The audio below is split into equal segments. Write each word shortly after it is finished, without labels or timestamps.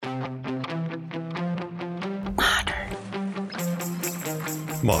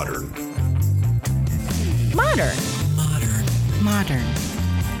Modern. Modern. Modern. Modern.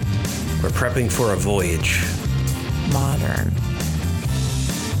 We're prepping for a voyage. Modern.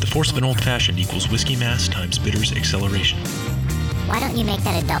 The force of an old-fashioned equals whiskey mass times bitters acceleration. Why don't you make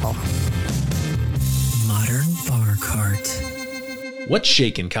that a double? Modern Bar Cart. What's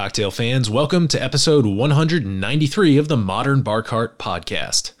shakin', cocktail fans? Welcome to episode 193 of the Modern Bar Cart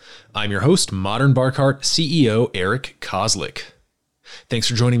podcast. I'm your host, Modern Bar Cart CEO Eric Kozlik. Thanks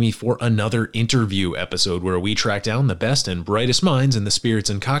for joining me for another interview episode where we track down the best and brightest minds in the spirits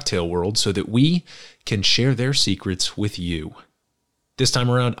and cocktail world so that we can share their secrets with you. This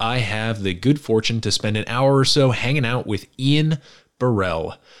time around, I have the good fortune to spend an hour or so hanging out with Ian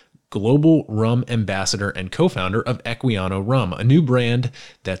Burrell, Global Rum Ambassador and co-founder of Equiano Rum, a new brand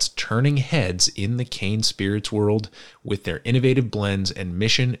that's turning heads in the cane spirits world with their innovative blends and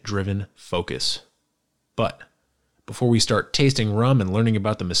mission-driven focus. But before we start tasting rum and learning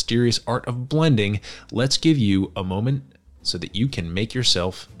about the mysterious art of blending, let's give you a moment so that you can make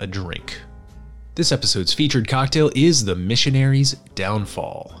yourself a drink. This episode's featured cocktail is the Missionary's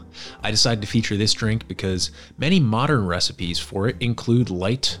Downfall. I decided to feature this drink because many modern recipes for it include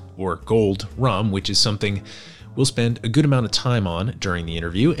light or gold rum, which is something we'll spend a good amount of time on during the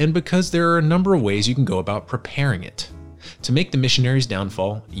interview, and because there are a number of ways you can go about preparing it. To make the Missionary's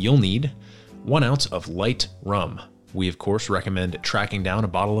Downfall, you'll need 1 ounce of light rum. We, of course, recommend tracking down a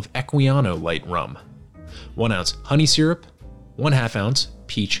bottle of Equiano light rum. 1 ounce honey syrup, 1/2 ounce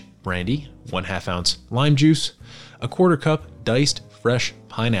peach brandy, 1/2 ounce lime juice, 1/4 cup diced fresh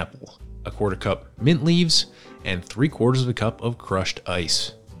pineapple, 1/4 cup mint leaves, and 3/4 cup of crushed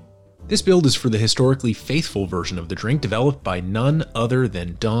ice. This build is for the historically faithful version of the drink developed by none other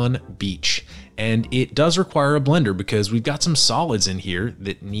than Don Beach. And it does require a blender because we've got some solids in here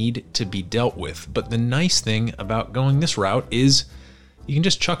that need to be dealt with. But the nice thing about going this route is you can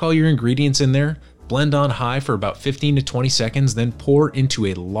just chuck all your ingredients in there, blend on high for about 15 to 20 seconds, then pour into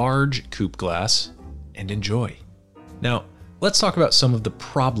a large coupe glass and enjoy. Now, let's talk about some of the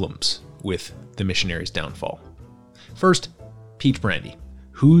problems with the Missionary's Downfall. First, peach brandy.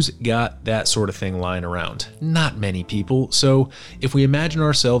 Who's got that sort of thing lying around? Not many people, so if we imagine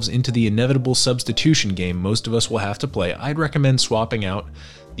ourselves into the inevitable substitution game most of us will have to play, I'd recommend swapping out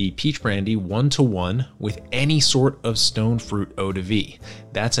the peach brandy 1-to-1 with any sort of stone fruit eau de vie.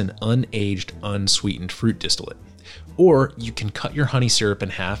 That's an unaged, unsweetened fruit distillate. Or you can cut your honey syrup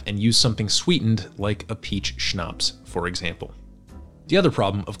in half and use something sweetened like a peach schnapps, for example. The other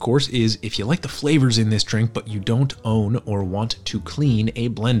problem, of course, is if you like the flavors in this drink, but you don't own or want to clean a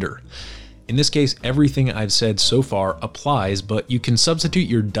blender. In this case, everything I've said so far applies, but you can substitute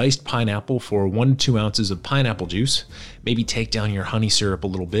your diced pineapple for 1 to 2 ounces of pineapple juice, maybe take down your honey syrup a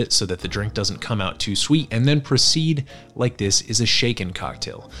little bit so that the drink doesn't come out too sweet, and then proceed like this is a shaken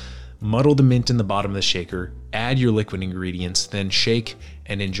cocktail. Muddle the mint in the bottom of the shaker, add your liquid ingredients, then shake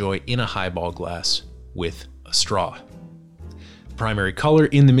and enjoy in a highball glass with a straw. Primary color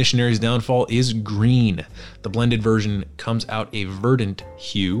in the Missionary's Downfall is green. The blended version comes out a verdant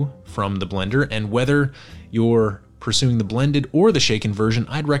hue from the blender, and whether you're pursuing the blended or the shaken version,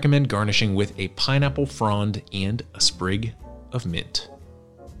 I'd recommend garnishing with a pineapple frond and a sprig of mint.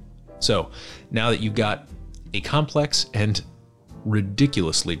 So, now that you've got a complex and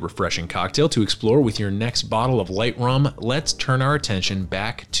ridiculously refreshing cocktail to explore with your next bottle of light rum, let's turn our attention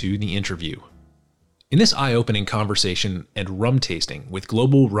back to the interview. In this eye-opening conversation and rum tasting with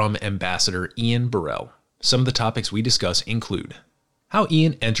Global Rum Ambassador Ian Burrell, some of the topics we discuss include how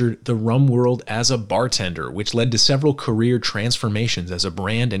Ian entered the rum world as a bartender, which led to several career transformations as a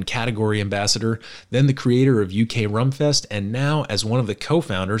brand and category ambassador, then the creator of UK Rumfest, and now as one of the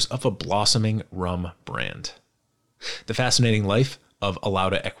co-founders of a blossoming rum brand. The fascinating life of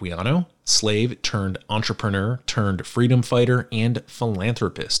Olaudah Equiano, slave turned entrepreneur turned freedom fighter and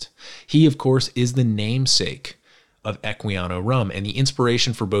philanthropist. He, of course, is the namesake of Equiano Rum and the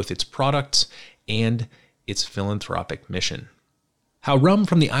inspiration for both its products and its philanthropic mission. How rum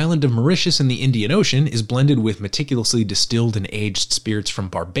from the island of Mauritius in the Indian Ocean is blended with meticulously distilled and aged spirits from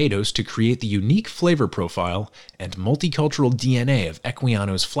Barbados to create the unique flavor profile and multicultural DNA of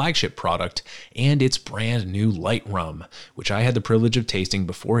Equiano's flagship product and its brand new light rum, which I had the privilege of tasting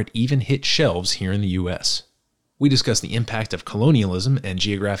before it even hit shelves here in the US. We discuss the impact of colonialism and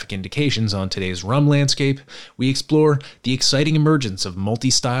geographic indications on today's rum landscape. We explore the exciting emergence of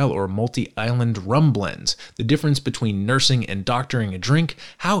multi-style or multi-island rum blends, the difference between nursing and doctoring a drink,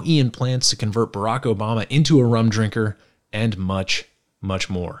 how Ian plans to convert Barack Obama into a rum drinker, and much, much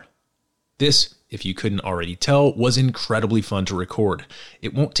more. This if you couldn't already tell, was incredibly fun to record.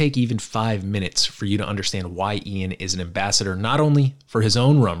 It won't take even 5 minutes for you to understand why Ian is an ambassador, not only for his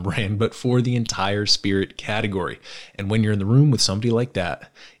own rum brand, but for the entire spirit category. And when you're in the room with somebody like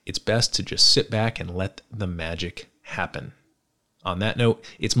that, it's best to just sit back and let the magic happen. On that note,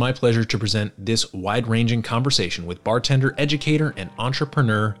 it's my pleasure to present this wide-ranging conversation with bartender, educator, and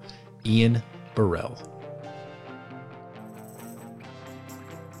entrepreneur, Ian Burrell.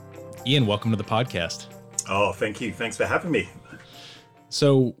 Ian, welcome to the podcast. Oh, thank you. Thanks for having me.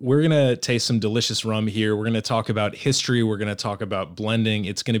 So we're going to taste some delicious rum here. We're going to talk about history. We're going to talk about blending.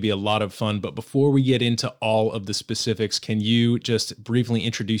 It's going to be a lot of fun. But before we get into all of the specifics, can you just briefly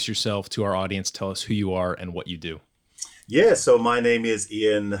introduce yourself to our audience? Tell us who you are and what you do. Yeah, so my name is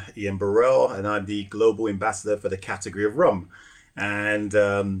Ian Burrell, and I'm the global ambassador for the category of rum. And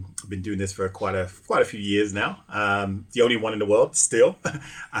I've been doing this for quite a few years now. The only one in the world still,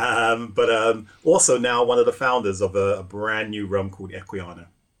 but also now one of the founders of a brand new rum called Equiano.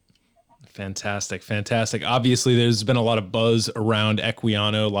 Fantastic. Obviously, there's been a lot of buzz around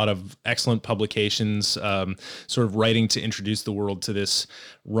Equiano, a lot of excellent publications, sort of writing to introduce the world to this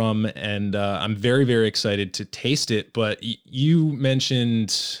rum. And I'm very, very excited to taste it. But you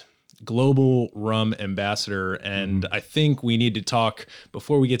mentioned global rum ambassador, and I think we need to talk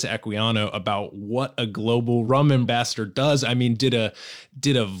before we get to Equiano about what a global rum ambassador does. I mean, did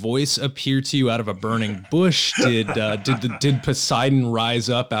a voice appear to you out of a burning bush? Did Poseidon rise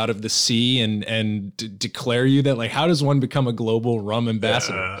up out of the sea and declare you that, like, how does one become a global rum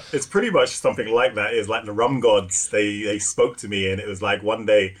ambassador? It's pretty much something like that. It's like the rum gods. They spoke to me, and it was like one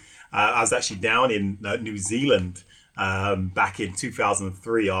day I was actually down in New Zealand back in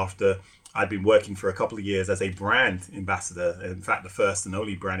 2003, after I'd been working for a couple of years as a brand ambassador, in fact, the first and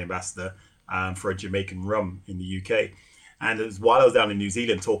only brand ambassador for a Jamaican rum in the UK. And it was while I was down in New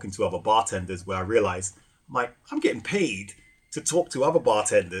Zealand talking to other bartenders where I realized, I'm getting paid to talk to other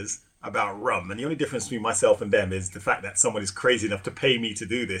bartenders about rum. And the only difference between myself and them is the fact that someone is crazy enough to pay me to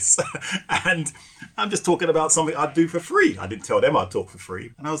do this. And I'm just talking about something I'd do for free. I didn't tell them I'd talk for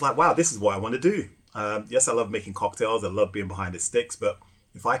free. And I was like, wow, this is what I want to do. Yes, I love making cocktails. I love being behind the sticks. But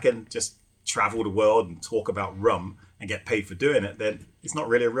if I can just travel the world and talk about rum and get paid for doing it, then it's not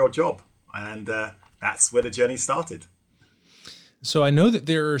really a real job. And that's where the journey started. So I know that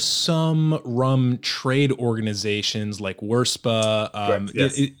there are some rum trade organizations like WURSPA.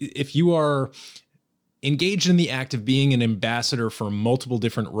 Yes. If you are engaged in the act of being an ambassador for multiple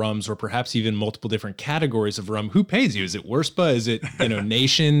different rums, or perhaps even multiple different categories of rum, who pays you? Is it WURSPA? Is it,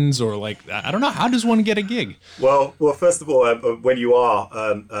 nations, or like, I don't know. How does one get a gig? Well, first of all, when you are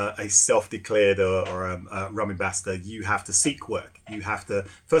a self-declared or a rum ambassador, you have to seek work. You have to,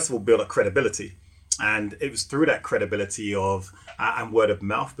 first of all, build up credibility. And it was through that credibility of and word of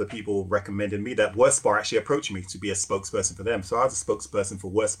mouth that people recommended me, that WURSPA actually approached me to be a spokesperson for them. So I was a spokesperson for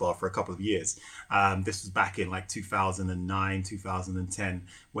WURSPA for a couple of years. This was back in like 2009, 2010,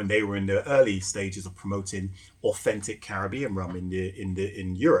 when they were in the early stages of promoting authentic Caribbean rum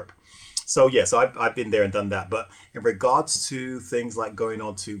in Europe. So yes, I've been there and done that. But in regards to things like going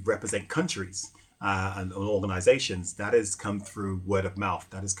on to represent countries and organizations, that has come through word of mouth.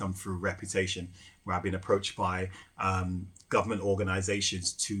 That has come through reputation, where I've been approached by government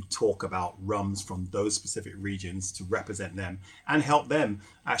organizations to talk about rums from those specific regions, to represent them and help them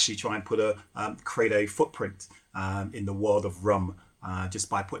actually try and create a footprint in the world of rum, just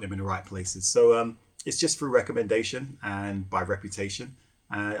by putting them in the right places. So it's just through recommendation and by reputation,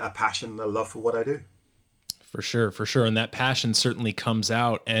 a passion, a love for what I do. For sure. And that passion certainly comes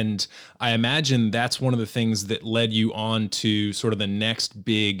out. And I imagine that's one of the things that led you on to sort of the next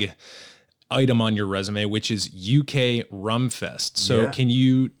big item on your resume, which is UK Rumfest. So Can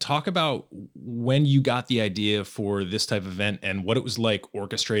you talk about when you got the idea for this type of event and what it was like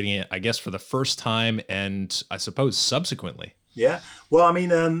orchestrating it, I guess, for the first time and I suppose subsequently? Yeah. Well, I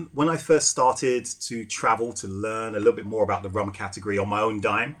mean, when I first started to travel to learn a little bit more about the rum category on my own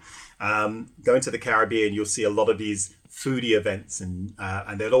dime, going to the Caribbean, you'll see a lot of these foodie events and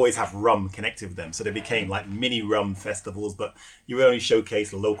they'll always have rum connected with them. So they became like mini rum festivals, but you would only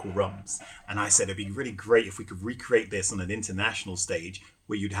showcase local rums. And I said, it'd be really great if we could recreate this on an international stage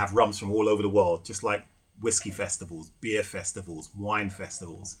where you'd have rums from all over the world, just like whiskey festivals, beer festivals, wine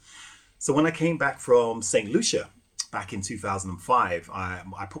festivals. So when I came back from St. Lucia, back in 2005,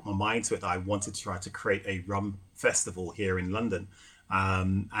 I put my mind to it that I wanted to try to create a rum festival here in London.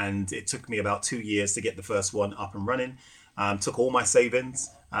 And it took me about 2 years to get the first one up and running. Took all my savings.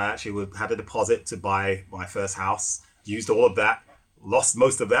 I actually had a deposit to buy my first house. Used all of that. Lost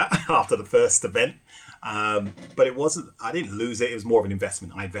most of that after the first event. But it wasn't, I didn't lose it. It was more of an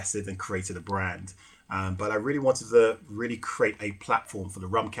investment. I invested and created a brand. But I really wanted to really create a platform for the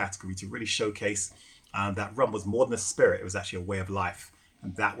rum category to really showcase that rum was more than a spirit. It was actually a way of life.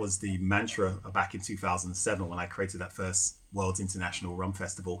 And that was the mantra back in 2007 when I created that first World's International Rum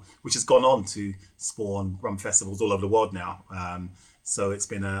Festival, which has gone on to spawn rum festivals all over the world now. So it's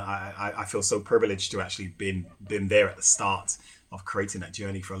been I feel so privileged to actually been there at the start of creating that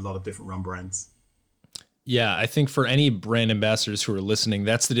journey for a lot of different rum brands. Yeah, I think for any brand ambassadors who are listening,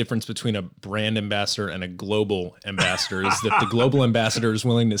 that's the difference between a brand ambassador and a global ambassador, is that the global ambassador is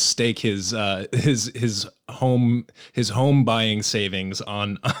willing to stake his home buying savings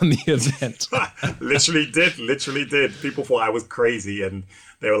on the event. Literally did. People thought I was crazy, and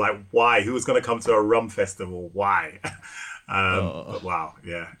they were like, "Why? Who was going to come to a rum festival? Why?" But wow,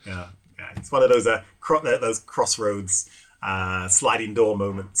 yeah. It's one of those those crossroads, sliding door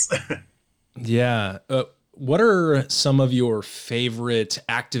moments. Yeah. What are some of your favorite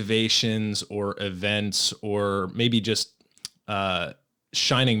activations or events, or maybe just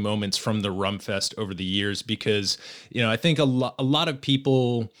shining moments from the Rumfest over the years? Because, I think a lot of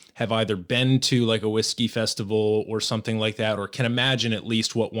people have either been to like a whiskey festival or something like that, or can imagine at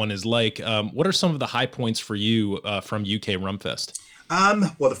least what one is like. What are some of the high points for you from UK Rumfest?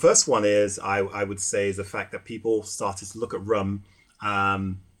 Well, the first one is, I would say, is the fact that people started to look at rum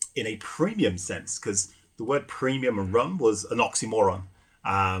in a premium sense, because the word premium and rum was an oxymoron.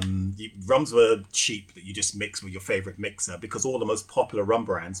 Rums were cheap that you just mix with your favorite mixer, because all the most popular rum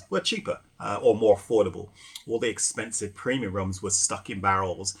brands were cheaper or more affordable. All the expensive premium rums were stuck in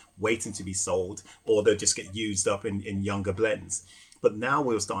barrels waiting to be sold, or they'll just get used up in younger blends. But now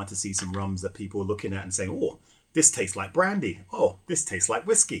we're starting to see some rums that people are looking at and saying, "Oh, this tastes like brandy. Oh, this tastes like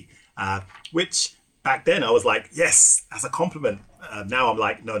whiskey," which back then I was like, yes, as a compliment. Now I'm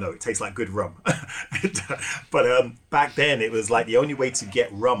like, no, it tastes like good rum. But back then it was like the only way to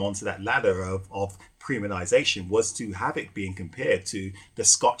get rum onto that ladder of premiumization was to have it being compared to the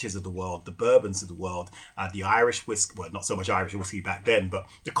scotches of the world, the bourbons of the world, the Irish whiskey, well, not so much Irish whiskey back then, but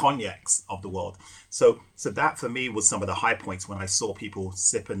the cognacs of the world. So that for me was some of the high points when I saw people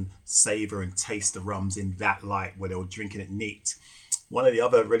sip and savor and taste the rums in that light, where they were drinking it neat. One of the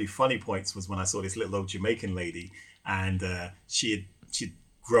other really funny points was when I saw this little old Jamaican lady, and she'd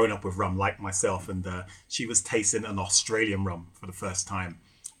grown up with rum like myself, and she was tasting an Australian rum for the first time.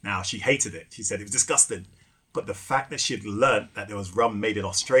 Now, she hated it. She said it was disgusting. But the fact that she'd learnt that there was rum made in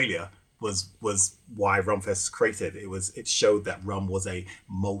Australia was why Rumfest was created. It showed that rum was a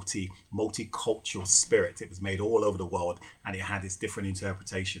multicultural spirit. It was made all over the world, and it had its different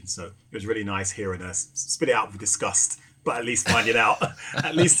interpretations. So it was really nice hearing her spit it out with disgust, but at least finding out,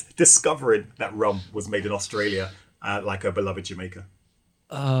 at least discovering that rum was made in Australia, like her beloved Jamaica.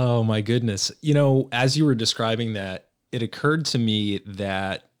 Oh my goodness. As you were describing that, it occurred to me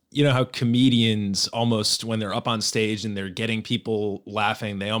that, how comedians almost, when they're up on stage and they're getting people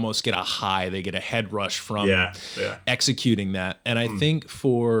laughing, they almost get a high, they get a head rush from executing that. And I think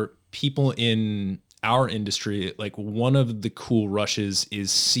for people in our industry, like one of the cool rushes is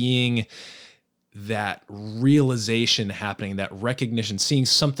seeing that realization happening, that recognition, seeing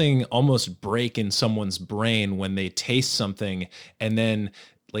something almost break in someone's brain when they taste something, and then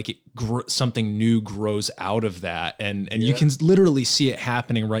like something new grows out of that. And you can literally see it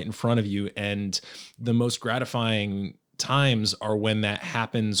happening right in front of you. And the most gratifying times are when that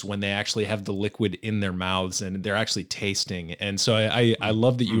happens, when they actually have the liquid in their mouths and they're actually tasting. And so I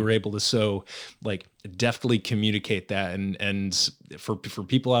love that you were able to so like deftly communicate that. And for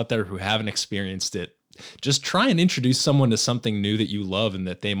people out there who haven't experienced it, just try and introduce someone to something new that you love and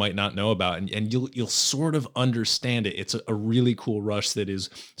that they might not know about, and you'll sort of understand it. It's a really cool rush that is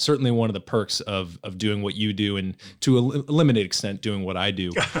certainly one of the perks of doing what you do, and to a limited extent doing what I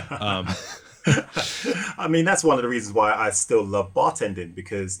do. I mean, that's one of the reasons why I still love bartending,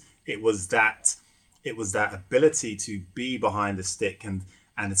 because it was that ability to be behind the stick and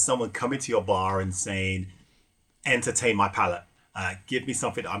someone coming to your bar and saying, entertain my palate. Give me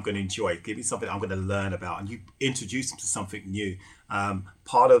something that I'm going to enjoy. Give me something I'm going to learn about, and you introduce them to something new.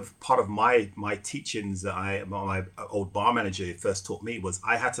 Part of my teachings that my old bar manager first taught me was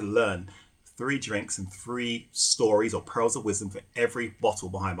I had to learn 3 drinks and 3 stories or pearls of wisdom for every bottle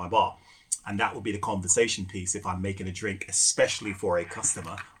behind my bar. And that would be the conversation piece if I'm making a drink, especially for a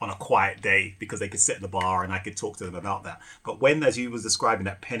customer on a quiet day, because they could sit in the bar and I could talk to them about that. But when, as you was describing,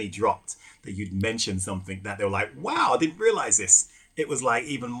 that penny dropped, that you'd mentioned something that they were like, wow, I didn't realize this. It was like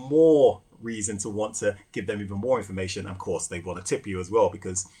even more reason to want to give them even more information. Of course, they want to tip you as well,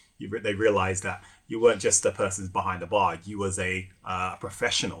 because they realized that you weren't just a person behind the bar. You was a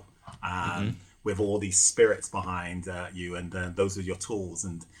professional. with all these spirits behind you, and those are your tools.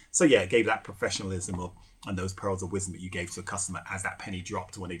 And so yeah, it gave that professionalism and those pearls of wisdom that you gave to a customer as that penny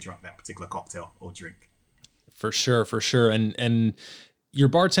dropped when they drank that particular cocktail or drink. For sure, for sure. And your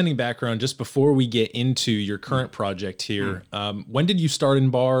bartending background, just before we get into your current project here, when did you start in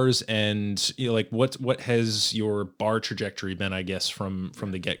bars, and like what has your bar trajectory been, I guess, from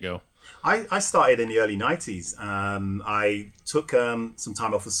the get-go? I started in the early 90s. I took some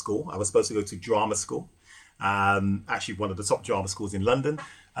time off of school. I was supposed to go to drama school, actually one of the top drama schools in London.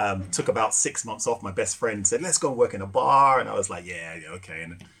 Took about 6 months off. My best friend said, let's go and work in a bar. And I was like, yeah, okay.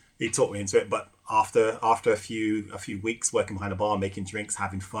 And he talked me into it. But after a few weeks working behind a bar, making drinks,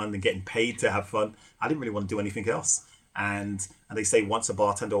 having fun and getting paid to have fun, I didn't really want to do anything else. And they say once a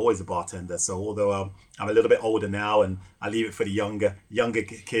bartender, always a bartender. So although I'm a little bit older now and I leave it for the younger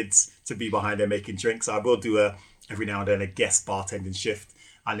kids to be behind there making drinks, I will do every now and then a guest bartending shift.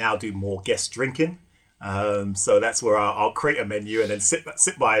 I now do more guest drinking. So that's where I'll create a menu and then sit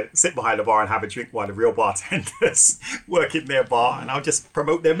behind the bar and have a drink while the real bartenders work in their bar, and I'll just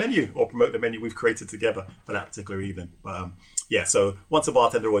promote their menu or promote the menu we've created together for that particular evening. But yeah, so once a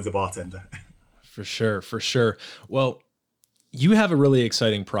bartender, always a bartender. For sure. Well, you have a really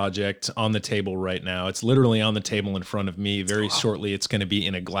exciting project on the table right now. It's literally on the table in front of me. Very shortly, it's going to be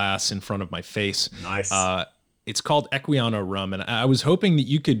in a glass in front of my face. Nice. It's called Equiano Rum, and I was hoping that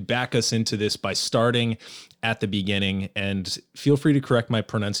you could back us into this by starting at the beginning, and feel free to correct my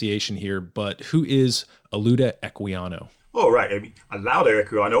pronunciation here, but who is Olaudah Equiano? Oh, right. I mean, Olaudah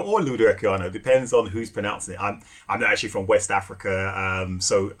Equiano or Olaudah Equiano, depends on who's pronouncing it. I'm not actually from West Africa,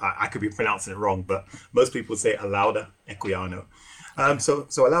 so I could be pronouncing it wrong, but most people say Olaudah Equiano. So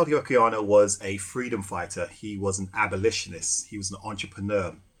Olaudah Equiano was a freedom fighter. He was an abolitionist. He was an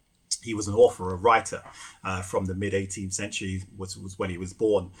entrepreneur. He was an author, a writer from the mid 18th century, was when he was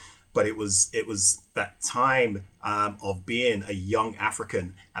born. But it was that time of being a young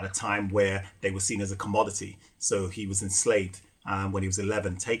African at a time where they were seen as a commodity. So he was enslaved when he was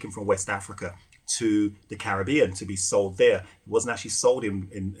 11, taken from West Africa to the Caribbean to be sold there. He wasn't actually sold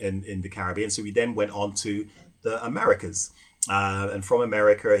in the Caribbean. So he then went on to the Americas. And from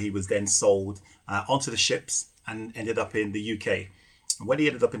America, he was then sold onto the ships and ended up in the UK. And when he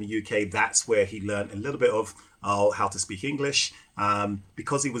ended up in the UK, that's where he learned a little bit of how to speak English.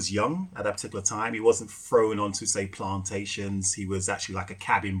 Because he was young at that particular time, he wasn't thrown onto, say, plantations. He was actually like a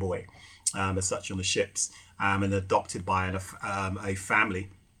cabin boy, as such, on the ships, and adopted by a family.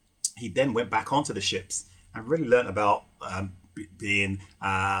 He then went back onto the ships and really learned about being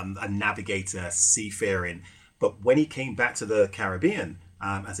a navigator, seafaring. But when he came back to the Caribbean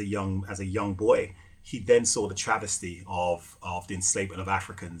as a young boy, he then saw the travesty of the enslavement of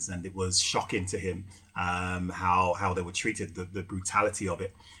Africans, and it was shocking to him how they were treated, the brutality of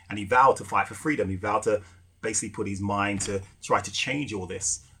it. And he vowed to fight for freedom. He vowed to basically put his mind to try to change all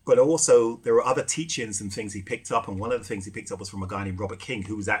this. But also there were other teachings and things he picked up. And one of the things he picked up was from a guy named Robert King,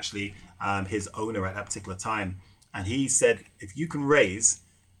 who was actually his owner at that particular time. And he said, if you can raise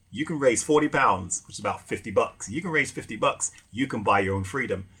 40 pounds, which is about $50. You can raise $50, you can buy your own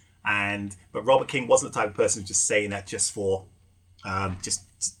freedom. But Robert King wasn't the type of person who's just saying that just for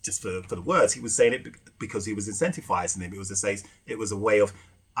the words. He was saying it because he was incentivizing him. It was a way of,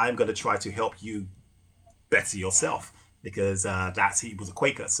 I'm going to try to help you better yourself, because he was a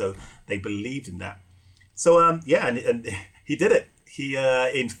Quaker, so they believed in that. So and he did it. He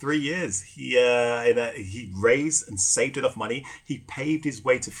in 3 years he raised and saved enough money. He paved his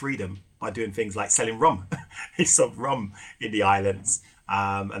way to freedom by doing things like selling rum. He sold rum in the islands.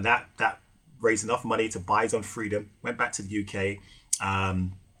 And that raised enough money to buy his own freedom, went back to the UK.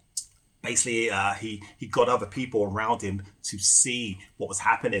 He got other people around him to see what was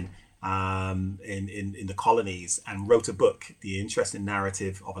happening in the colonies, and wrote a book, The Interesting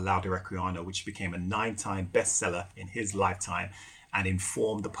Narrative of Olaudah Equiano, which became a 9-time bestseller in his lifetime, and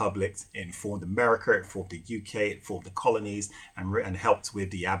informed the public, it informed America, it informed the UK, it informed the colonies, and helped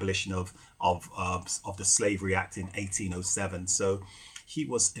with the abolition of the Slavery Act in 1807. So he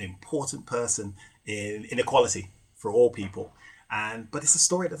was an important person in inequality for all people. But it's a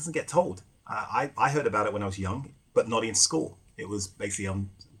story that doesn't get told. I heard about it when I was young, but not in school. It was basically on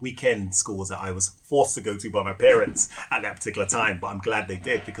weekend schools that I was forced to go to by my parents at that particular time. But I'm glad they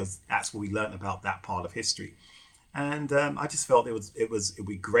did, because that's where we learned about that part of history. And I just felt it would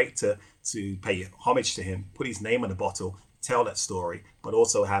be great to pay homage to him, put his name on the bottle, tell that story, but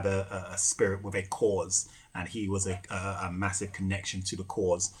also have a spirit with a cause. And he was a massive connection to the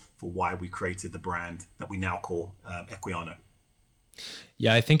cause for why we created the brand that we now call Equiano.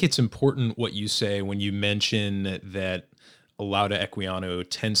 Yeah, I think it's important what you say when you mention that Olaudah Equiano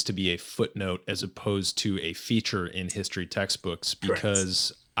tends to be a footnote as opposed to a feature in history textbooks,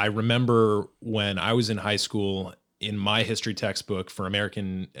 because I remember when I was in high school, in my history textbook for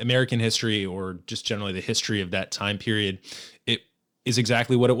American history, or just generally the history of that time period, it is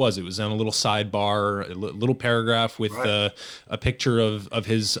exactly what it was. It was on a little sidebar, a little paragraph with a picture of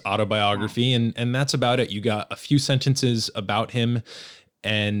his autobiography, and that's about it. You got a few sentences about him,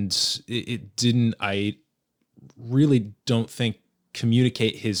 and it didn't, I really don't think,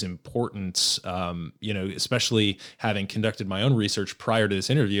 communicate his importance. Especially having conducted my own research prior to this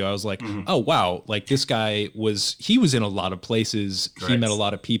interview, I was like, oh wow, like this guy he was in a lot of places. He met a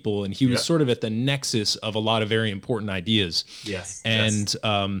lot of people, and he was sort of at the nexus of a lot of very important ideas.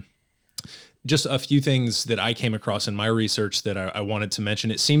 Just a few things that I came across in my research that I wanted to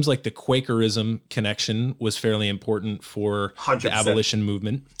mention. It seems like the Quakerism connection was fairly important for 100%. The abolition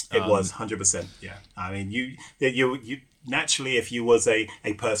movement. It was 100%. Yeah. I mean, you naturally, if you was a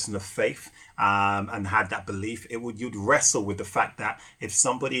person of faith and had that belief, you'd wrestle with the fact that if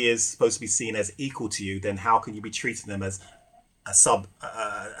somebody is supposed to be seen as equal to you, then how can you be treating them as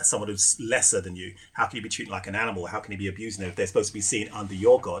someone who's lesser than you? How can you be treated like an animal? How can you be abusing them if they're supposed to be seen under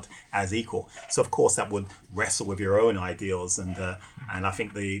your God as equal? So of course that would wrestle with your own ideals, and I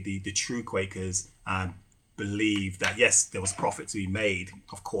think the true Quakers believe that yes, there was profit to be made,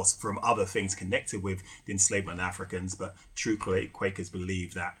 of course, from other things connected with the enslavement of Africans, but true Quakers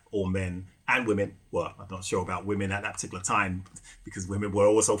believe that all men and women, well, I'm not sure about women at that particular time, because women were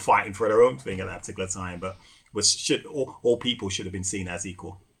also fighting for their own thing at that particular time, but all people should have been seen as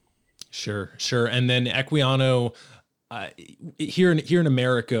equal. Sure. And then Equiano, here in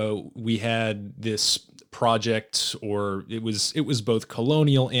America, we had this project, or it was both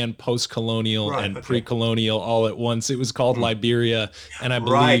colonial and post-colonial and pre-colonial all at once. It was called Liberia, and I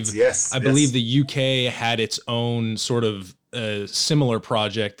believe the UK had its own sort of similar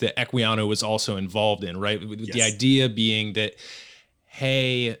project that Equiano was also involved in, right? The idea being that,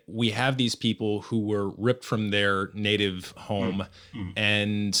 hey, we have these people who were ripped from their native home,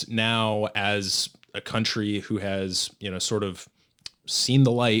 and now as a country who has, sort of seen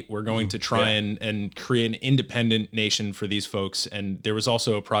the light, we're going to try and create an independent nation for these folks. And there was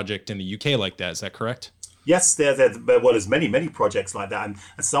also a project in the UK like that. Is that correct? Yes, there's many projects like that, and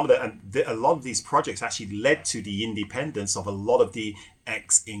a lot of these projects actually led to the independence of a lot of the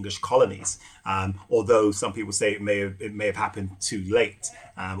ex-English colonies. Although some people say it may have happened too late,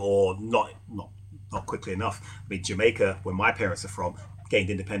 or not quickly enough. I mean, Jamaica, where my parents are from, gained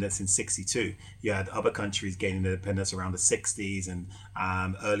independence in 62. You had other countries gaining independence around the 60s and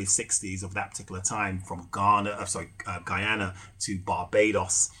early 60s of that particular time, from Guyana to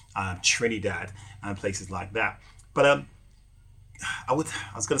Barbados, Trinidad, and places like that. But I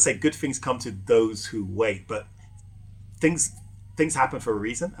was going to say good things come to those who wait, but things happen for a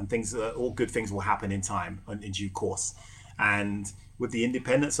reason, and all good things will happen in time, in due course. And with the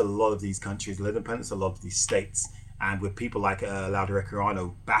independence of a lot of these countries, a lot of these states, and with people like Olaudah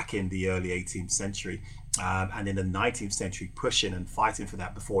Equiano back in the early 18th century and in the 19th century pushing and fighting for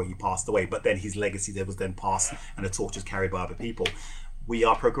that before he passed away. But then his legacy was then passed, and the torch was carried by other people. We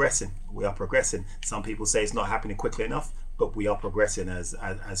are progressing. Some people say it's not happening quickly enough, but we are progressing as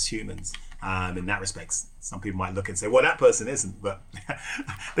humans in that respect. Some people might look and say, well, that person isn't, but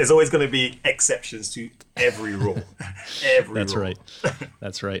there's always going to be exceptions to every rule. That's right.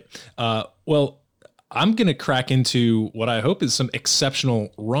 That's right. Well, I'm going to crack into what I hope is some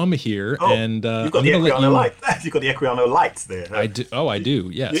exceptional rum here. And you've got the Equiano Light. You've got the Equiano Light there. I do. Oh, I do.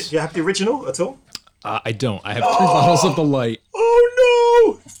 Yes. Do you have the original at all? I don't. I have 3 bottles of the light.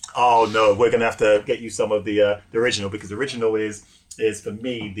 Oh no! We're going to have to get you some of the original, because the original is for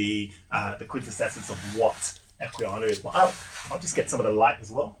me the quintessence of what Equiano is. I'll just get some of the light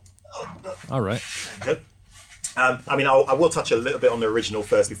as well. All right. Good. I will touch a little bit on the original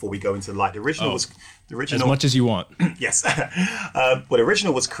first before we go into the light. The original as much as you want. Yes. Well, the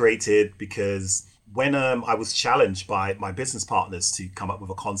original was created because when I was challenged by my business partners to come up with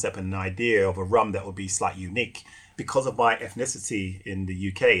a concept and an idea of a rum that would be slightly unique, because of my ethnicity in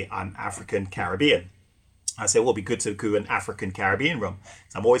the UK, I'm African Caribbean. I said, well, it'd be good to do an African Caribbean rum.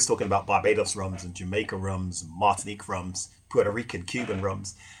 So I'm always talking about Barbados rums and Jamaica rums, and Martinique rums, Puerto Rican, Cuban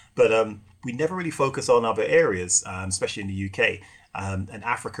rums. But we never really focus on other areas, especially in the UK. And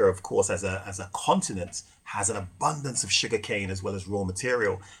Africa, of course, as a continent, has an abundance of sugarcane as well as raw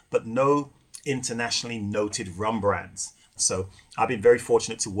material, but no internationally noted rum brands. So I've been very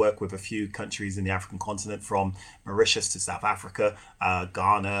fortunate to work with a few countries in the African continent, from Mauritius to South Africa,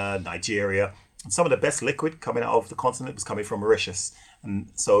 Ghana, Nigeria. And some of the best liquid coming out of the continent was coming from Mauritius. And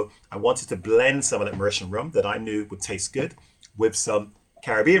so I wanted to blend some of that Mauritian rum that I knew would taste good with some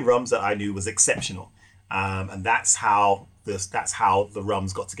Caribbean rums that I knew was exceptional. And that's how the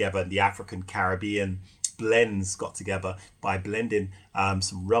rums got together, and the African Caribbean blends got together by blending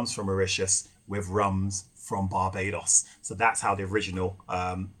some rums from Mauritius with rums from Barbados. So that's how the original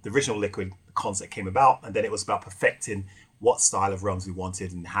liquid concept came about. And then it was about perfecting what style of rums we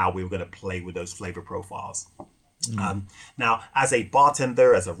wanted and how we were going to play with those flavor profiles. Now, as a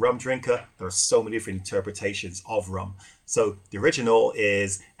bartender, as a rum drinker, there are so many different interpretations of rum. So the original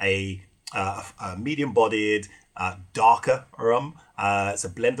is a medium-bodied, darker rum. It's a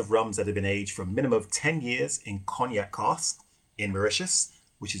blend of rums that have been aged for a minimum of 10 years in cognac cask in Mauritius,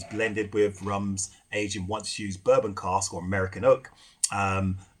 which is blended with rums aged in once-used bourbon cask or American oak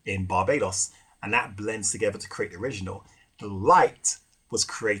in Barbados. And that blends together to create the original. The light was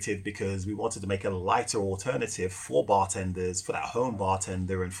created because we wanted to make a lighter alternative for bartenders, for that home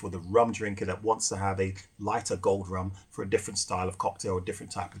bartender, and for the rum drinker that wants to have a lighter gold rum for a different style of cocktail or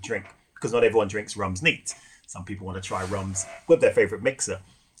different type of drink. Because not everyone drinks rums neat. Some people want to try rums with their favorite mixer.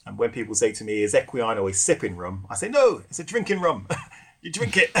 And when people say to me, is Equiano a sipping rum? I say, no, it's a drinking rum. You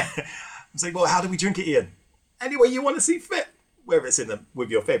drink it. I'm saying, well, how do we drink it, Ian? Any way you want to see fit. Whether it's with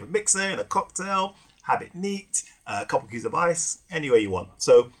your favorite mixer, in a cocktail, have it neat, a couple cubes of ice, any way you want.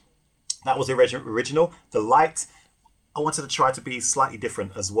 So that was the original. The light, I wanted to try to be slightly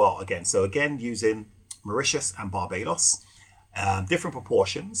different as well again. So again, using Mauritius and Barbados, different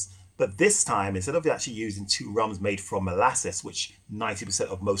proportions. But this time, instead of actually using two rums made from molasses, which 90%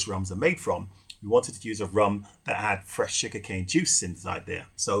 of most rums are made from, we wanted to use a rum that had fresh sugarcane juice inside there.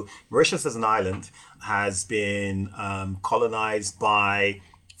 So Mauritius as an island has been colonized by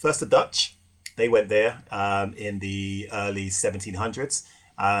first the Dutch. They went there in the early 1700s.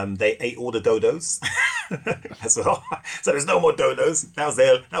 They ate all the dodos as well. So there's no more dodos. That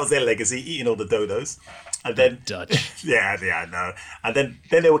was their legacy, eating all the dodos. And then Dutch. Yeah, I know. And then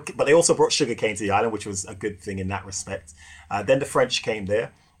they also brought sugarcane to the island, which was a good thing in that respect. Then the French came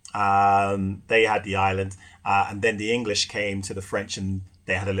there. They had the island, and then the English came to the French, and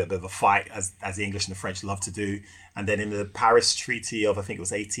they had a little bit of a fight, as the English and the French love to do. And then in the Paris Treaty of, I think it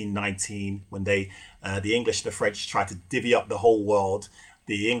was 1819, when the English and the French tried to divvy up the whole world,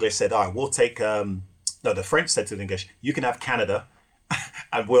 the English said, all right, we'll take, the French said to the English, you can have Canada,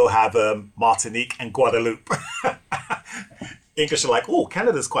 and we'll have Martinique and Guadeloupe. English are like, oh,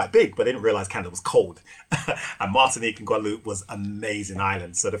 Canada's quite big, but they didn't realize Canada was cold. And Martinique and Guadeloupe was amazing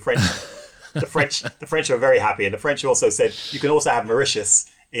islands. So the French were very happy. And the French also said, you can also have Mauritius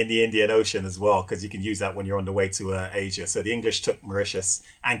in the Indian Ocean as well, because you can use that when you're on the way to Asia. So the English took Mauritius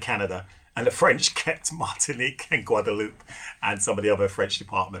and Canada, and the French kept Martinique and Guadeloupe and some of the other French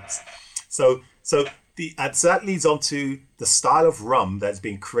departments. So that leads on to the style of rum that's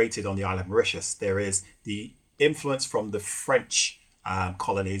been created on the island of Mauritius. There is the influence from the French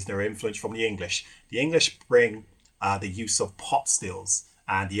colonies, there are influence from the English. The English bring the use of pot stills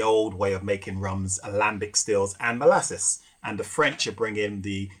and the old way of making rums, alembic stills and molasses. And the French are bringing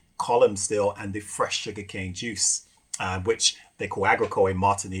the column still and the fresh sugarcane juice, which they call agricole in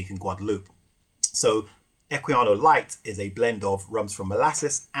Martinique and Guadeloupe. So Equiano Light is a blend of rums from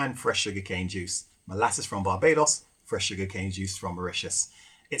molasses and fresh sugarcane juice. Molasses from Barbados, fresh sugarcane juice from Mauritius.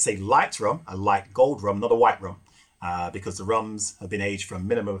 It's a light rum, a light gold rum, not a white rum, because the rums have been aged for a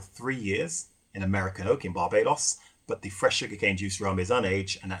minimum of 3 years in American oak in Barbados, but the fresh sugarcane juice rum is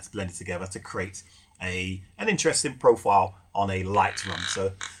unaged, and that's blended together to create an interesting profile on a light rum.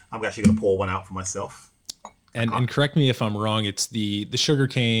 So I'm actually going to pour one out for myself. And correct me if I'm wrong, it's the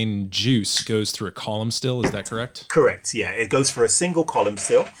sugarcane juice goes through a column still, is that correct? Correct, yeah. It goes for a single column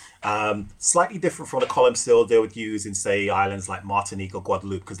still. Slightly different from the column still they would use in, say, islands like Martinique or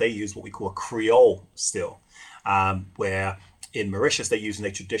Guadeloupe, because they use what we call a Creole still, where in Mauritius they're using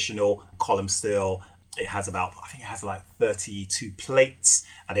a traditional column still. It has like 32 plates,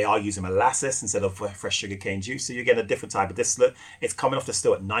 and they are using molasses instead of fresh sugarcane juice. So you get a different type of distillate. It's coming off the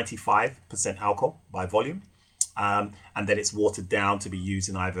still at 95% alcohol by volume. And then it's watered down to be used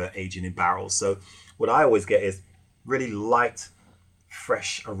in either aging in barrels. So what I always get is really light,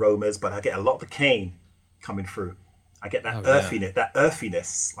 fresh aromas, but I get a lot of the cane coming through. I get that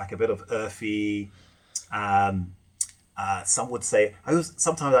earthiness, like a bit of earthy. Some would say,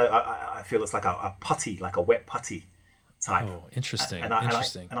 sometimes I feel it's like a putty, like a wet putty type. Oh, interesting. And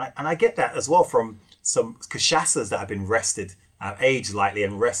I get that as well from some cachaças that have been rested, aged lightly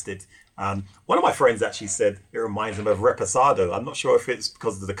and rested. One of my friends actually said it reminds him of reposado. I'm not sure if it's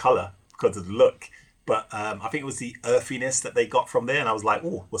because of the color, because of the look, but I think it was the earthiness that they got from there. And I was like,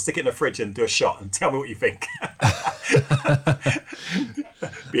 oh, we'll stick it in the fridge and do a shot and tell me what you think.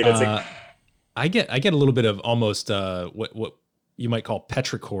 I get a little bit of almost what you might call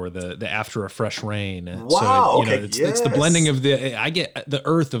petrichor, the after a fresh rain. Wow, so, okay, it's the blending of I get the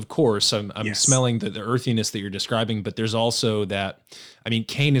earth, of course. I'm Yes. smelling the earthiness that you're describing, but there's also that, I mean,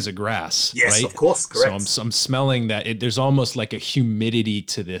 cane is a grass, Yes, right? of course, correct. So I'm smelling that. There's almost like a humidity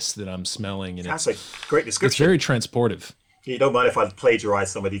to this that I'm smelling. And That's a great it's description. very transportive. You don't mind if I plagiarize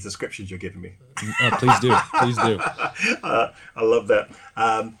some of these descriptions you're giving me? Please do. Please do. I love that.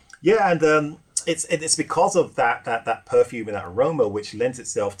 It's because of that perfume and that aroma which lends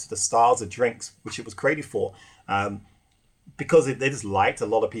itself to the styles of drinks which it was created for. Because it is light, a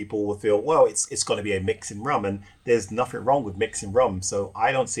lot of people will feel, well, it's going to be a mixing rum, and there's nothing wrong with mixing rum. So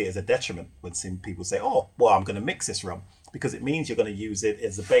I don't see it as a detriment when some people say, oh, well, I'm going to mix this rum, because it means you're going to use it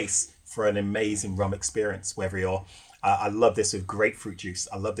as a base for an amazing rum experience, whether you're I love this with grapefruit juice.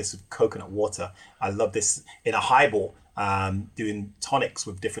 I love this with coconut water. I love this in a highball, doing tonics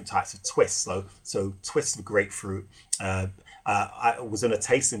with different types of twists. So twists of grapefruit. I was on a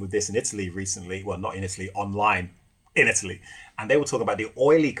tasting with this in Italy recently. Well, not in Italy, online in Italy. And they were talking about the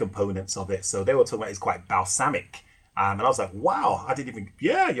oily components of it. So they were talking about it's quite balsamic. And I was like, wow, I didn't even,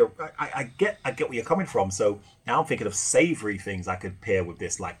 I get where you're coming from. So now I'm thinking of savory things I could pair with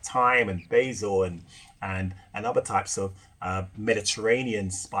this, like thyme and basil and other types of Mediterranean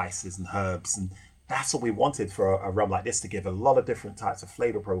spices and herbs. And that's what we wanted for a rum like this, to give a lot of different types of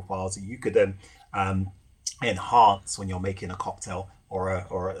flavor profiles that you could then enhance when you're making a cocktail or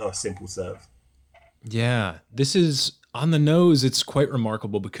a simple serve. Yeah, this is on the nose. It's quite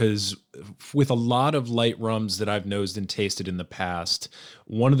remarkable because with a lot of light rums that I've nosed and tasted in the past,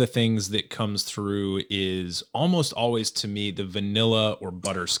 one of the things that comes through is almost always to me the vanilla or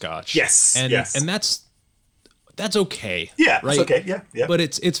butterscotch. Yes, and yes. and that's okay. Yeah, right? that's okay. Yeah. But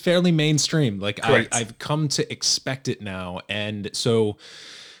it's fairly mainstream. Like Correct. I've come to expect it now, and so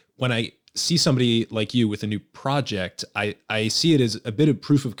when I see somebody like you with a new project, I see it as a bit of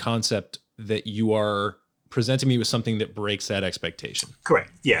proof of concept that you are presenting me with something that breaks that expectation.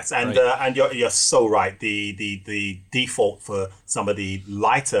 Correct. Yes, and Right. and you're so right. The default for some of the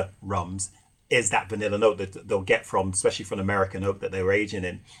lighter rums is that vanilla note that they'll get from, especially from American oak that they were aging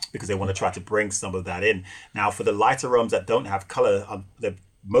in, because they want to try to bring some of that in. Now, for the lighter rums that don't have color,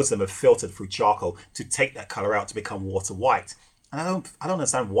 most of them are filtered through charcoal to take that color out to become water white. And I don't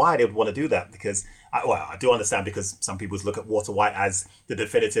understand why they would want to do that, because I do understand, because some people look at water white as the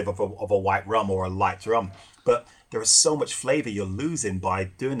definitive of a white rum or a light rum. But there is so much flavor you're losing by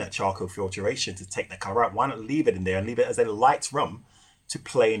doing that charcoal filtration to take that color out. Why not leave it in there and leave it as a light rum to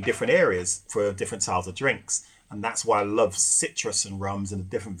play in different areas for different styles of drinks? And that's why I love citrus and rums and the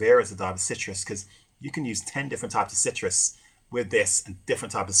different variants of type of citrus, because you can use 10 different types of citrus with this and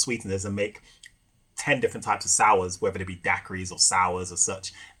different types of sweeteners and make 10 different types of sours, whether they be daiquiris or sours or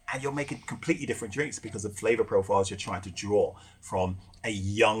such, and you're making completely different drinks because of flavor profiles you're trying to draw from a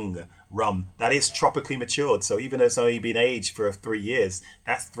young rum that is tropically matured. So even though it's only been aged for 3 years,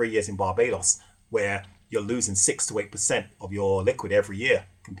 that's 3 years in Barbados, where you're losing 6 to 8% of your liquid every year,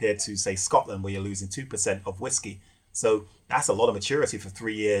 compared to, say, Scotland, where you're losing 2% of whiskey. So that's a lot of maturity for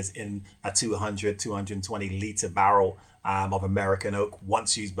 3 years in a 220 litre barrel of American oak,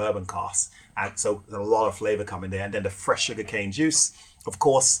 once used bourbon cask. And so there's a lot of flavor coming there. And then the fresh sugarcane juice, of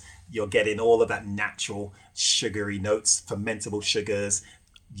course, you're getting all of that natural sugary notes, fermentable sugars,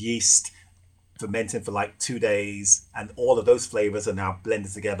 yeast, fermenting for like 2 days. And all of those flavors are now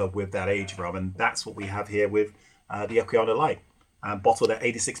blended together with that aged rum. And that's what we have here with the Equiano Light, bottled at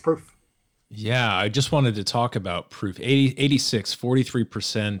 86 proof. Yeah, I just wanted to talk about proof. 86,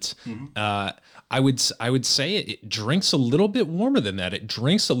 43%. Mm-hmm. I would say it drinks a little bit warmer than that. It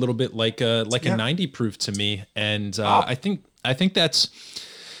drinks a little bit like a 90 proof to me. And I think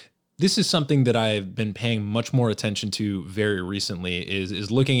this is something that I've been paying much more attention to very recently,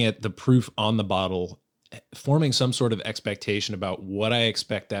 is looking at the proof on the bottle, forming some sort of expectation about what I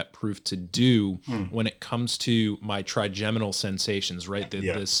expect that proof to do when it comes to my trigeminal sensations, right?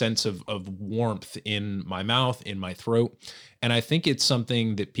 The sense of warmth in my mouth, in my throat. And I think it's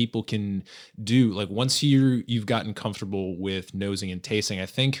something that people can do. Like once you've gotten comfortable with nosing and tasting, I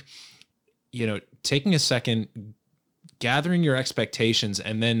think, taking a second, gathering your expectations,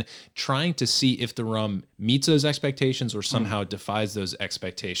 and then trying to see if the rum meets those expectations or somehow defies those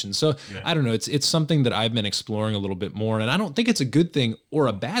expectations. So I don't know, it's something that I've been exploring a little bit more, and I don't think it's a good thing or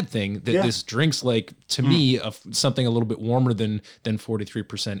a bad thing that this drink's like, to me, of something a little bit warmer than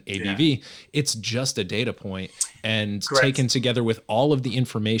 43% ABV. It's just a data point, and taken together with all of the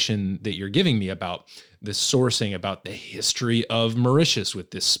information that you're giving me about the sourcing, about the history of Mauritius with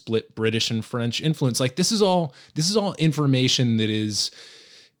this split British and French influence. Like this is all information that is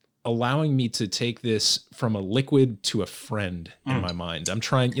allowing me to take this from a liquid to a friend in my mind. I'm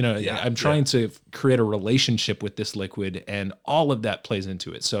trying, I'm trying to create a relationship with this liquid, and all of that plays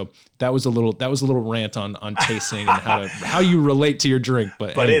into it. So that was a little rant on tasting and how you relate to your drink.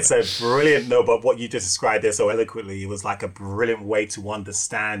 But anyway. It's a brilliant, but what you just described there so eloquently, it was like a brilliant way to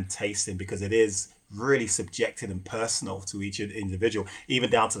understand tasting, because it is really subjective and personal to each individual, even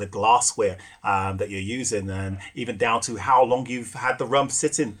down to the glassware that you're using, and even down to how long you've had the rum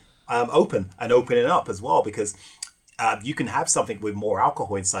sitting open and opening up as well, because you can have something with more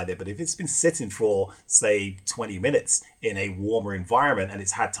alcohol inside it, but if it's been sitting for, say, 20 minutes in a warmer environment and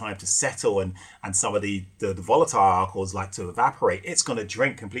it's had time to settle and some of the volatile alcohols like to evaporate, it's going to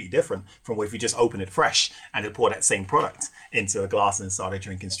drink completely different from if you just open it fresh and pour that same product into a glass and started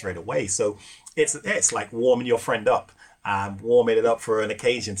drinking straight away. So it's like warming your friend up, warming it up for an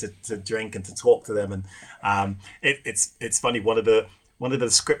occasion to drink and to talk to them. And it's funny, one of the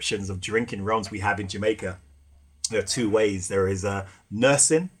descriptions of drinking rums we have in Jamaica, there are two ways. There is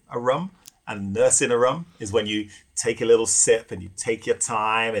nursing a rum, and nursing a rum is when you take a little sip and you take your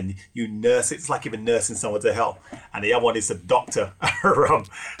time and you nurse it. It's like you've been nursing someone to health. And the other one is to doctor a rum.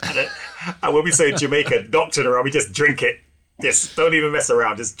 And when we say in Jamaica, doctor a rum, we just drink it. Just don't even mess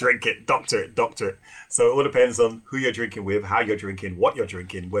around. Just drink it, doctor it. So it all depends on who you're drinking with, how you're drinking, what you're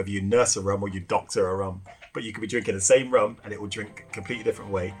drinking, whether you nurse a rum or you doctor a rum. But you could be drinking the same rum and it will drink a completely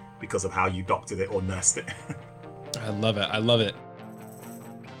different way because of how you doctored it or nursed it. I love it.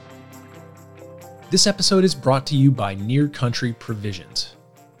 This episode is brought to you by Near Country Provisions.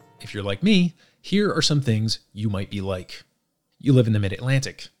 If you're like me, here are some things you might be like. You live in the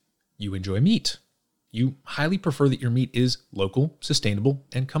Mid-Atlantic. You enjoy meat. You highly prefer that your meat is local, sustainable,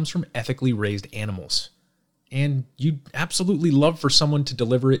 and comes from ethically raised animals. And you'd absolutely love for someone to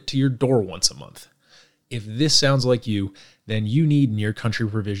deliver it to your door once a month. If this sounds like you, then you need Near Country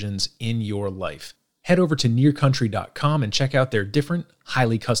Provisions in your life. Head over to nearcountry.com and check out their different,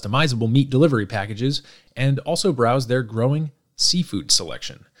 highly customizable meat delivery packages, and also browse their growing seafood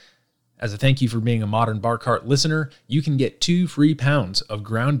selection. As a thank you for being a Modern Bar Cart listener, you can get 2 free pounds of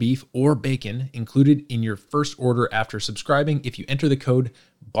ground beef or bacon included in your first order after subscribing if you enter the code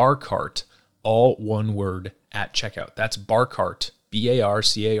BARCART, all one word, at checkout. That's BARCART,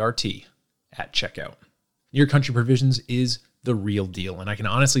 BARCART, at checkout. Near Country Provisions is the real deal, and I can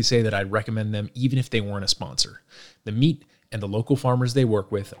honestly say that I'd recommend them even if they weren't a sponsor. The meat and the local farmers they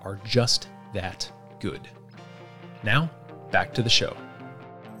work with are just that good. Now, back to the show.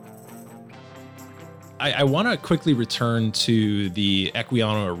 I want to quickly return to the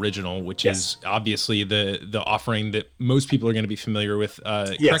Equiano original, which is obviously the offering that most people are going to be familiar with.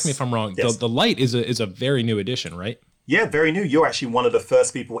 Correct me if I'm wrong. The light is a very new addition, right? Yeah, very new. You're actually one of the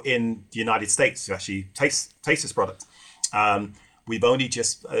first people in the United States to actually taste this product. We've only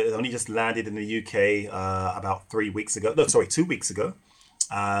just landed in the UK about 2 weeks ago.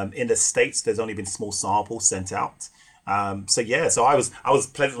 In the States, there's only been small samples sent out. So I was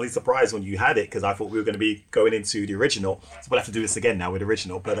pleasantly surprised when you had it, because I thought we were going to be going into the original. So we'll have to do this again now with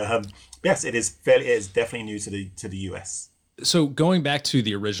original. But yes, it is definitely new to the US. So going back to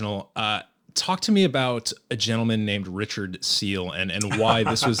the original, talk to me about a gentleman named Richard Seal and why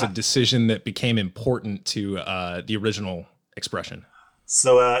this was a decision that became important to the original expression.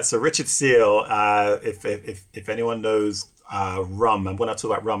 So Richard Seal, if anyone knows rum, and when I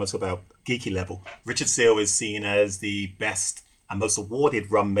talk about rum, I talk about geeky level. Richard Seal is seen as the best and most awarded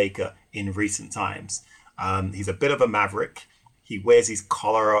rum maker in recent times. He's a bit of a maverick. He wears his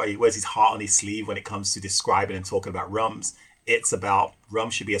collar, he wears his heart on his sleeve when it comes to describing and talking about rums. It's about rum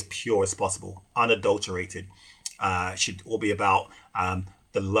should be as pure as possible, unadulterated. Should all be about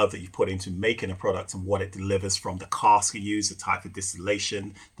the love that you put into making a product and what it delivers from the cask you use, the type of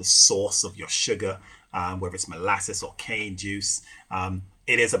distillation, the source of your sugar, whether it's molasses or cane juice.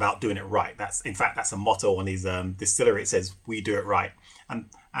 It is about doing it right. That's a motto on his distillery. It says, "We do it right," and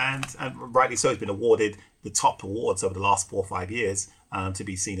rightly so. He's been awarded the top awards over the last 4 or 5 years to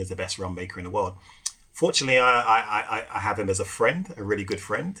be seen as the best rum maker in the world. Fortunately, I have him as a friend, a really good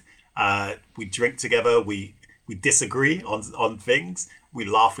friend. We drink together. We disagree on things. We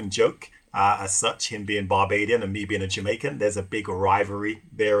laugh and joke. As such, him being Barbadian and me being a Jamaican, there's a big rivalry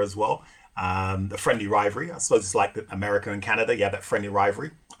there as well. A friendly rivalry. I suppose it's like America and Canada. Yeah, that friendly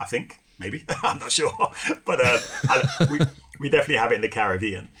rivalry. I think maybe I'm not sure, but we definitely have it in the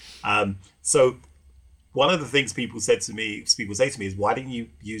Caribbean. So one of the things people say to me is, why didn't you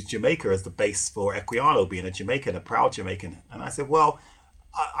use Jamaica as the base for Equiano, being a Jamaican, a proud Jamaican? And I said, well,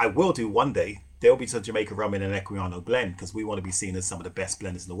 I will do one day. There'll be some Jamaica rum in an Equiano blend, because we want to be seen as some of the best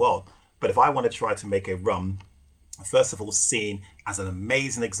blenders in the world. But if I want to try to make a rum first of all, seen as an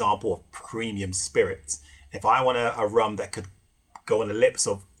amazing example of premium spirits. If I want a rum that could go on the lips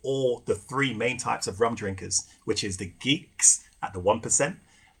of all the three main types of rum drinkers, which is the geeks at the 1%,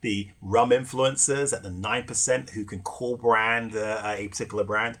 the rum influencers at the 9% who can call brand a particular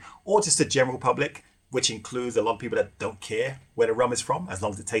brand, or just the general public, which includes a lot of people that don't care where the rum is from, as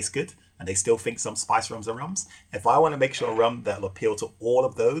long as it tastes good, and they still think some spice rums are rums. If I want to make sure a rum that will appeal to all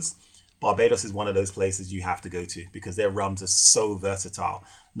of those, Barbados is one of those places you have to go to, because their rums are so versatile.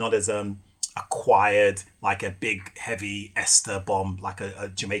 Not as acquired like a big heavy ester bomb like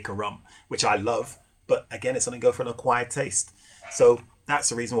a Jamaica rum, which I love, but again, it's going to go for an acquired taste. So that's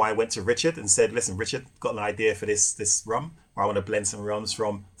the reason why I went to Richard and said, listen, Richard, got an idea for this rum, where I want to blend some rums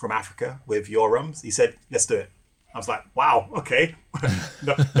from Africa with your rums. He said, let's do it. I was like, wow, okay.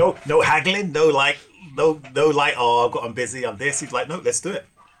 no haggling, no, oh, I'm busy, I'm this. He's like, no, let's do it.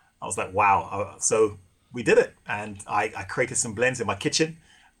 I was like, wow. So we did it. And I created some blends in my kitchen,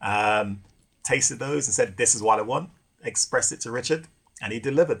 tasted those and said, this is what I want, expressed it to Richard, and he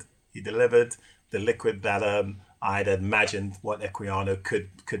delivered. He delivered the liquid that I'd imagined what Equiano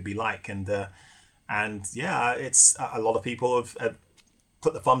could be like. And yeah, it's a lot of people have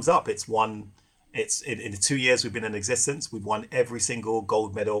put the thumbs up. It's in the 2 years we've been in existence, we've won every single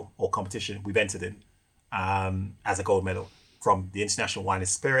gold medal or competition we've entered in as a gold medal, from the International Wine and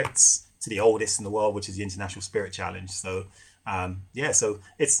Spirits to the oldest in the world, which is the International Spirit Challenge. So yeah, so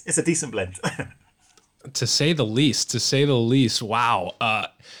it's a decent blend. To say the least. Wow.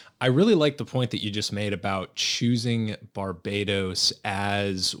 I really like the point that you just made about choosing Barbados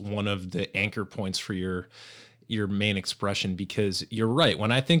as one of the anchor points for your main expression, because you're right.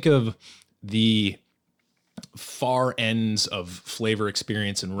 When I think of the far ends of flavor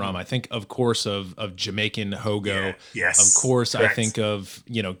experience in rum, I think, of course, of Jamaican Hogo. Yeah, yes. Of course, correct. I think of,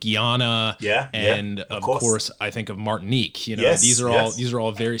 Guyana. Yeah, and yeah, of course, I think of Martinique. Yes, these are yes.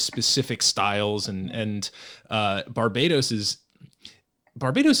 all very specific styles, and Barbados is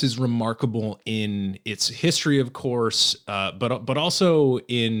remarkable in its history, of course, but also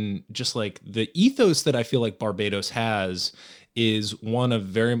in just like the ethos that I feel like Barbados has is one of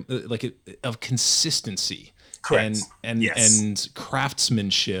very of consistency. Correct. And Yes. and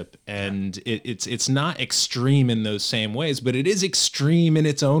craftsmanship, and it's not extreme in those same ways, but it is extreme in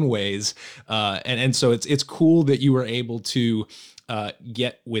its own ways. And so it's cool that you were able to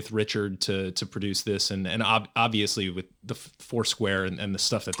get with Richard to produce this, and obviously with the Foursquare and the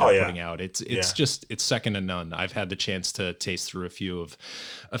stuff that they're putting out, it's just second to none. I've had the chance to taste through a few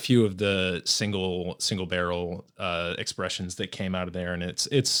of the single barrel expressions that came out of there, and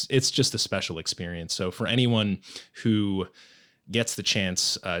it's just a special experience. So for anyone who gets the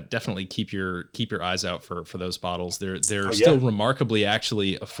chance, definitely keep your eyes out for those bottles. They're still remarkably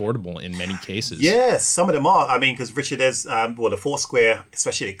actually affordable in many cases. Yes, some of them are. I mean, because Richard is, the Foursquare,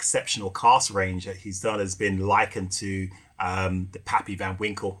 especially the exceptional cask range that he's done, has been likened to the Pappy Van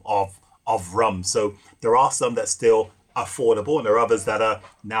Winkle of rum. So there are some that's still affordable, and there are others that are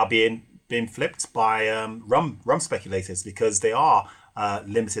now being flipped by rum speculators, because they are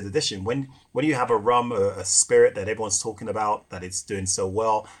limited edition. When you have a rum or a spirit that everyone's talking about, that it's doing so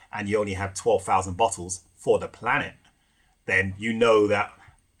well, and you only have 12,000 bottles for the planet, then you know that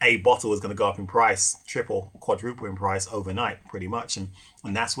a bottle is going to go up in price, triple, quadruple in price overnight, pretty much. And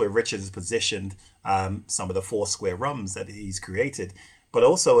that's where Richard has positioned some of the Foursquare rums that he's created. But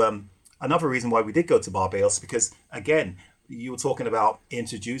also another reason why we did go to Barbados, because again, you were talking about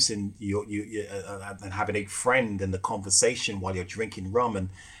introducing you and having a friend in the conversation while you're drinking rum. And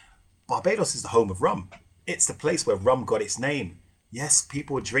Barbados is the home of rum. It's the place where rum got its name. Yes,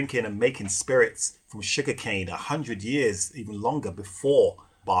 people were drinking and making spirits from sugarcane 100 years, even longer, before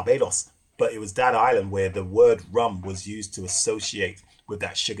Barbados. But it was that island where the word rum was used to associate with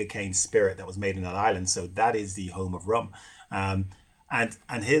that sugarcane spirit that was made in that island. So that is the home of rum. And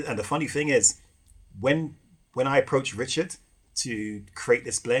the funny thing is, when I approached Richard to create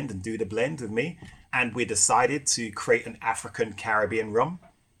this blend and do the blend with me, and we decided to create an African Caribbean rum,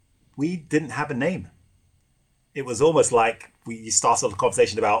 we didn't have a name. It was almost like we started a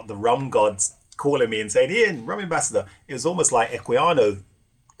conversation about the rum gods calling me and saying, Ian, rum ambassador. It was almost like Equiano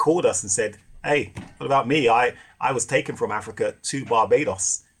called us and said, hey, what about me? I was taken from Africa to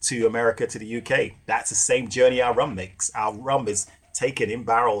Barbados, to America, to the UK. That's the same journey our rum makes. Our rum is taken in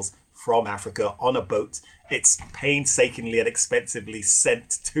barrels from Africa on a boat. It's painstakingly and expensively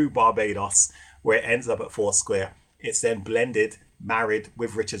sent to Barbados, where it ends up at Foursquare. It's then blended, married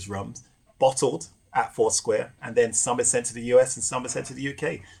with Richard's rums, bottled at Foursquare, and then some is sent to the US and some is sent to the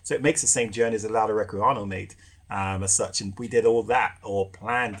UK. So it makes the same journey as Olaudah Equiano made. as such. And we did all that, or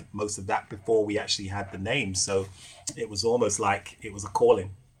planned most of that, before we actually had the name. So it was almost like it was a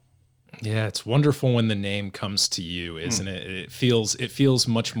calling. Yeah, it's wonderful when the name comes to you, isn't it? It feels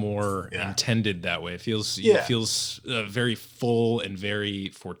much more intended that way. It feels very full and very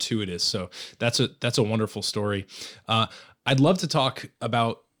fortuitous. So that's a wonderful story. I'd love to talk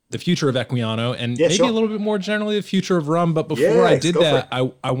about the future of Equiano and maybe a little bit more generally the future of rum. But before I did that,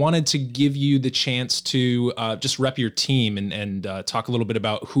 I wanted to give you the chance to just rep your team and talk a little bit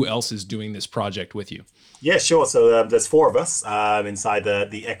about who else is doing this project with you. Yeah, sure. So there's 4 of us inside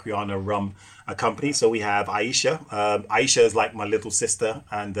the Equiano Rum company. So we have Aisha. Aisha is like my little sister,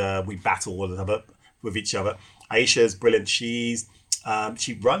 and we battle with each other. Aisha is brilliant. She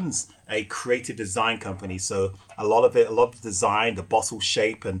runs a creative design company. So a lot of the design, the bottle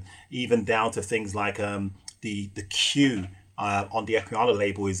shape, and even down to things like the Q on the Equiano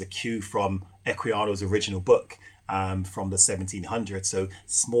label is a Q from Equiano's original book. From the 1700s, so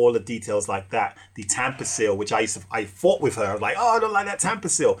smaller details like that. The tamper seal, which I fought with her. I was like, oh, I don't like that tamper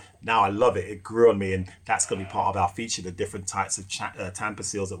seal. Now I love it. It grew on me, and that's going to be part of our feature, the different types of tamper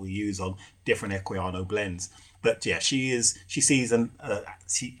seals that we use on different Equiano blends. But yeah, she sees and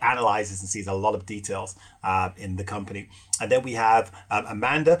she analyzes and sees a lot of details in the company. And then we have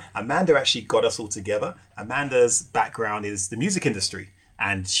Amanda. Amanda actually got us all together. Amanda's background is the music industry.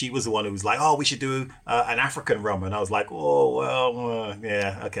 And she was the one who was like, oh, we should do an African rum. And I was like, oh, well,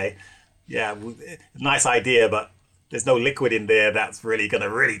 yeah, okay. Yeah, nice idea, but there's no liquid in there that's really going to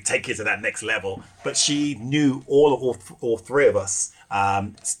really take you to that next level. But she knew all 3 of us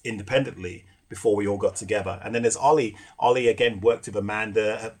independently before we all got together. And then there's Ollie. Ollie, again, worked with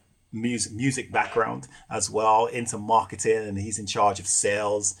Amanda, music background as well, into marketing, and he's in charge of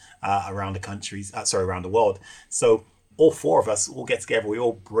sales around the world. So all 4 of us all get together. We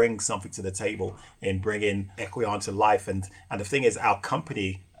all bring something to the table in bringing Equiano to life. And the thing is, our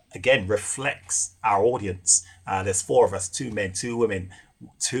company, again, reflects our audience. There's 4 of us, 2 men, 2 women,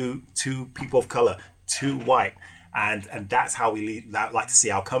 two people of color, 2 white. And that's how we like to see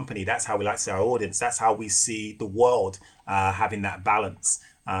our company. That's how we like to see our audience. That's how we see the world having that balance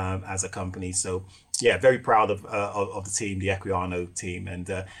as a company. So yeah, very proud of the team, the Equiano team.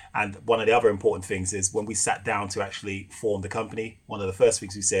 And one of the other important things is when we sat down to actually form the company, one of the first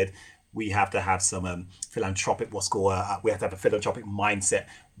things we said, we have to have some philanthropic, we have to have a philanthropic mindset.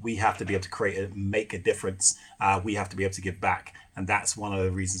 We have to be able to make a difference. We have to be able to give back. And that's one of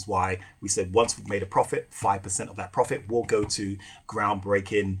the reasons why we said once we've made a profit, 5% of that profit will go to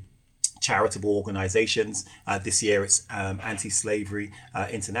groundbreaking charitable organizations. This year it's Anti-Slavery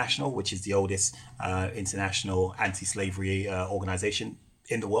International, which is the oldest international anti-slavery organization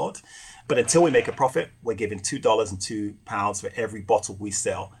in the world. But until we make a profit, we're giving $2 and £2 for every bottle we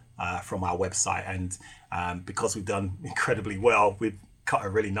sell from our website. And because we've done incredibly well, we've cut a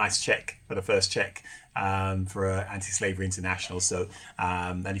really nice check for the first check for Anti-Slavery International. So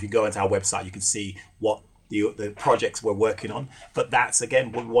and if you go into our website, you can see what the projects we're working on. But that's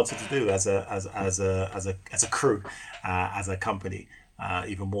again what we wanted to do as a crew, as a company,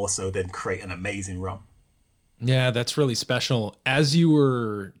 even more so than create an amazing rum. Yeah, that's really special. As you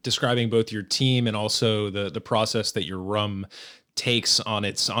were describing both your team and also the process that your rum takes on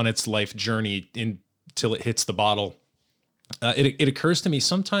its life journey until it hits the bottle, it occurs to me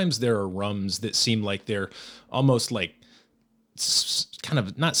sometimes there are rums that seem like they're almost like kind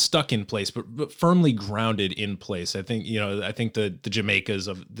of not stuck in place, but firmly grounded in place. I think the Jamaicans,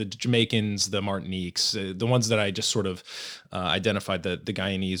 the Martiniques, the ones that I just sort of identified, the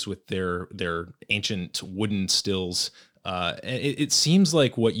Guyanese with their ancient wooden stills. It seems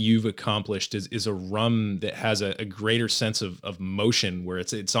like what you've accomplished is a rum that has a greater sense of motion, where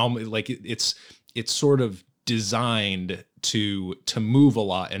it's almost like it's sort of designed to move a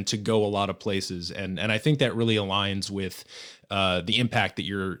lot and to go a lot of places, and I think that really aligns with the impact that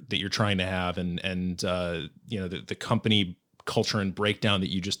you're trying to have, and the company culture and breakdown that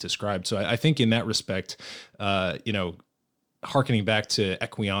you just described. So I think in that respect, harkening back to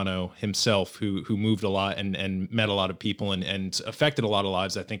Equiano himself, who moved a lot and met a lot of people and affected a lot of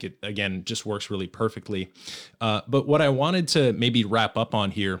lives, I think it again just works really perfectly. But what I wanted to maybe wrap up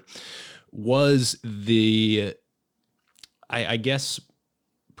on here was I guess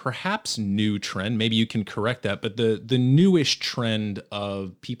perhaps new trend, maybe you can correct that, but the newish trend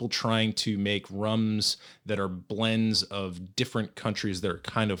of people trying to make rums that are blends of different countries that are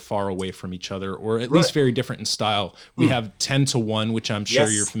kind of far away from each other, or at least very different in style. We have 10-to-1, which I'm sure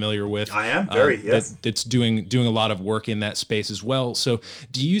you're familiar with. I am very, yes. That's doing a lot of work in that space as well. So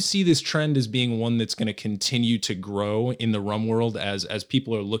do you see this trend as being one that's going to continue to grow in the rum world as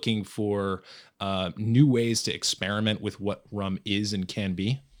people are looking for new ways to experiment with what rum is and can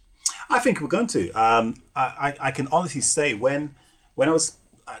be? I think we're going to. I can honestly say when I was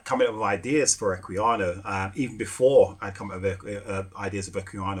coming up with ideas for Equiano, even before I come up with ideas of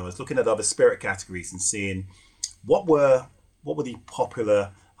Equiano, I was looking at other spirit categories and seeing what were the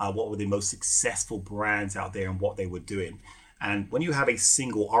popular, what were the most successful brands out there and what they were doing. And when you have a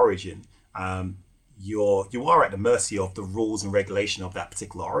single origin, you are at the mercy of the rules and regulation of that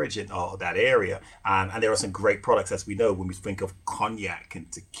particular origin or that area. And there are some great products, as we know, when we think of cognac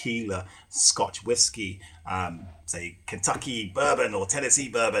and tequila, Scotch whiskey, say Kentucky bourbon or Tennessee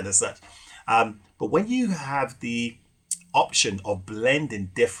bourbon and such. But when you have the option of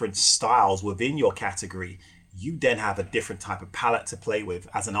blending different styles within your category, you then have a different type of palette to play with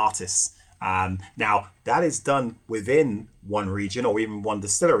as an artist. Now, that is done within one region or even one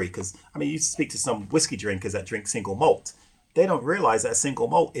distillery, because, I mean, you speak to some whiskey drinkers that drink single malt. They don't realize that a single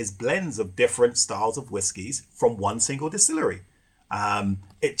malt is blends of different styles of whiskeys from one single distillery.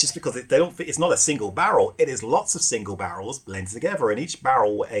 It just because they don't fit, it's not a single barrel, it is lots of single barrels blended together, and each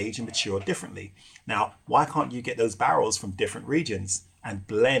barrel will age and mature differently. Now, why can't you get those barrels from different regions and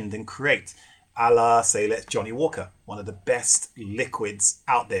blend and create, a la, say, let's Johnny Walker, one of the best liquids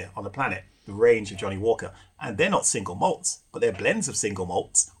out there on the planet, the range of Johnny Walker. And they're not single malts, but they're blends of single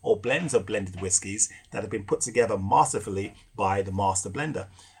malts or blends of blended whiskies that have been put together masterfully by the master blender.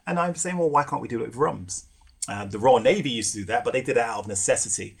 And I'm saying, well, why can't we do it with rums? The Royal Navy used to do that, but they did it out of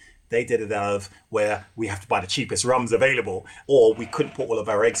necessity. They did it out of where we have to buy the cheapest rums available, or we couldn't put all of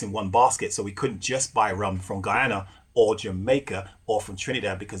our eggs in one basket, so we couldn't just buy rum from Guyana or Jamaica or from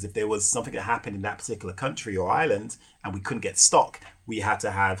Trinidad, because if there was something that happened in that particular country or island and we couldn't get stock, we had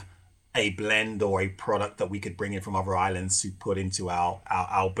to have a blend or a product that we could bring in from other islands to put into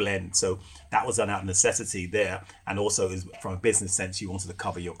our blend. So that was done out of necessity there. And also from a business sense, you wanted to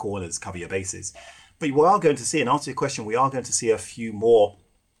cover your corners, cover your bases. But we are going to see, and answer your question, we are going to see a few more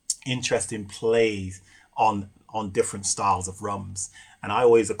interesting plays on different styles of rums. And I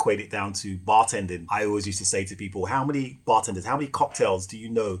always equate it down to bartending. I always used to say to people, how many cocktails do you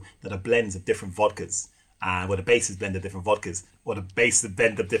know that are blends of different vodkas? Where the base is blend of different vodkas, or the base is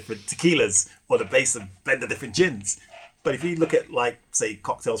blend of different tequilas, or the base is blend of different gins. But if you look at, like, say,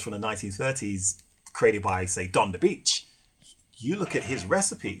 cocktails from the 1930s created by, say, Don the Beach, you look at his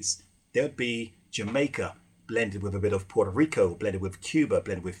recipes, there would be Jamaica blended with a bit of Puerto Rico, blended with Cuba,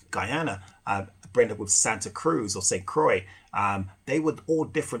 blended with Guyana, blended with Santa Cruz or St. Croix. They were all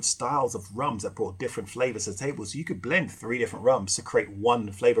different styles of rums that brought different flavors to the table. So you could blend 3 different rums to create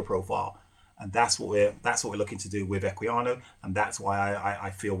one flavor profile. And that's what we're looking to do with Equiano, and that's why I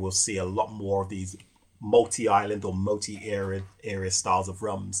feel we'll see a lot more of these multi-island or multi-area styles of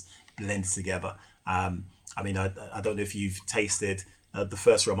rums blended together. I mean, I don't know if you've tasted the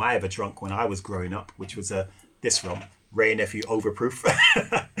first rum I ever drunk when I was growing up, which was this rum, Ray Nephew Overproof,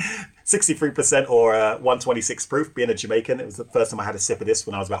 63% or 126 proof. Being a Jamaican, it was the first time I had a sip of this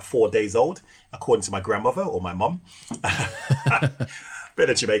when I was about 4 days old, according to my grandmother or my mum.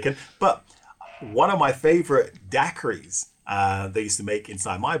 Bit of Jamaican, but one of my favorite daiquiris they used to make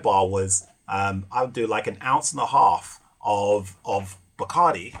inside my bar was I would do like 1.5 ounces of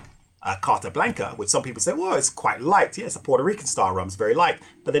Bacardi, Carta Blanca, which some people say, well, it's quite light. Yeah, it's a Puerto Rican style rum, it's very light.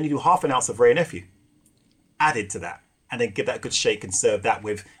 But then you do 1/2 ounce of Ray Nephew added to that, and then give that a good shake and serve that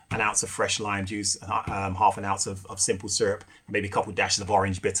with 1 ounce of fresh lime juice, 1/2 ounce of simple syrup, maybe a couple dashes of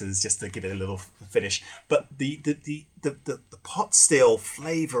orange bitters just to give it a little finish. But the pot still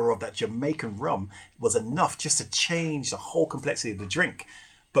flavor of that Jamaican rum was enough just to change the whole complexity of the drink.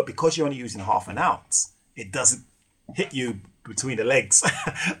 But because you're only using 1/2 ounce, it doesn't hit you between the legs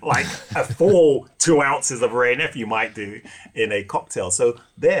like a full 2 ounces of Ray Nephew might do in a cocktail. So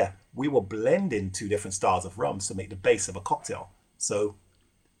there, we were blending 2 different styles of rums to make the base of a cocktail. So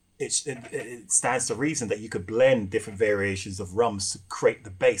it stands to reason that you could blend different variations of rums to create the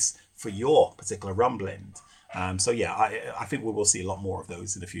base for your particular rum blend. So yeah, I think we will see a lot more of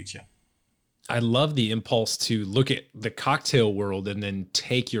those in the future. I love the impulse to look at the cocktail world and then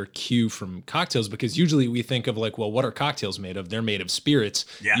take your cue from cocktails, because usually we think of like, well, what are cocktails made of? They're made of spirits.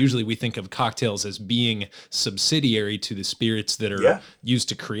 Yeah. Usually we think of cocktails as being subsidiary to the spirits that are used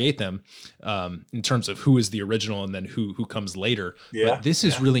to create them, in terms of who is the original and then who comes later. Yeah. But this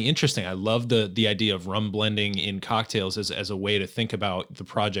is really interesting. I love the idea of rum blending in cocktails as a way to think about the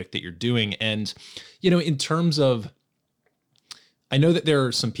project that you're doing. And, you know, in terms of I know that there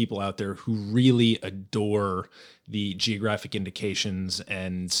are some people out there who really adore the geographic indications,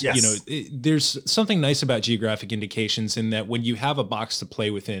 and Yes. there's something nice about geographic indications in that when you have a box to play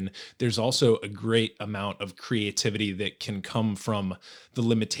within, there's also a great amount of creativity that can come from the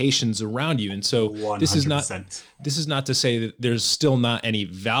limitations around you. And so 100%. this is not to say that there's still not any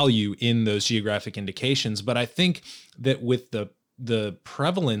value in those geographic indications, but I think that with the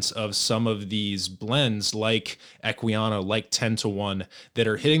prevalence of some of these blends like Equiano, like 10 to 1 that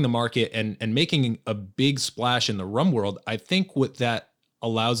are hitting the market and making a big splash in the rum world, I think what that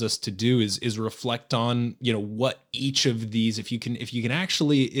allows us to do is reflect on, what each of these, if you can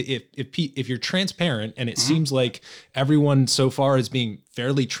actually, if you're transparent, and it seems like everyone so far is being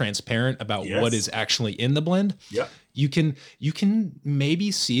fairly transparent about what is actually in the blend. Yeah. You can maybe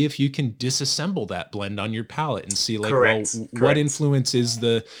see if you can disassemble that blend on your palate and see Correct. What influence is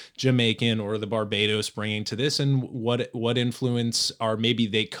the Jamaican or the Barbados bringing to this, and what influence are maybe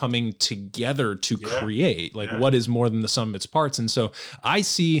they coming together to create, what is more than the sum of its parts. And so I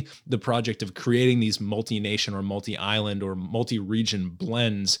see the project of creating these multi-nation or multi-island or multi-region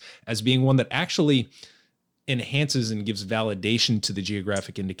blends as being one that actually enhances and gives validation to the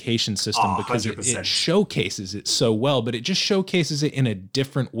geographic indication system, because it showcases it so well, but it just showcases it in a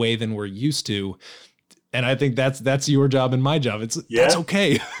different way than we're used to. And I think that's your job and my job. That's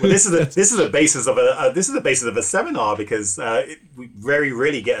okay. Well, this is the basis of a seminar, because we very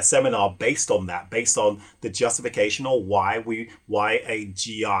rarely get a seminar based on the justification or why a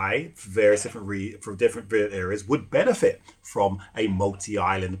GI for various different areas would benefit from a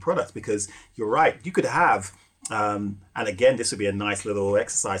multi-island product. Because you're right, you could have. And again, this would be a nice little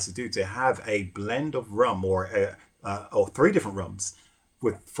exercise to do, to have a blend of rum or 3 different rums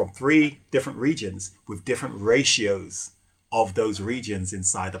from 3 different regions with different ratios of those regions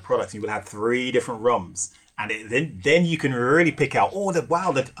inside the product. You will have 3 different rums, and then you can really pick out,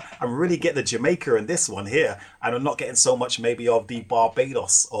 I'm really getting the Jamaica in this one here, and I'm not getting so much maybe of the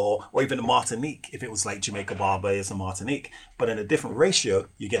Barbados or even the Martinique, if it was like Jamaica, Barbados, and Martinique. But in a different ratio,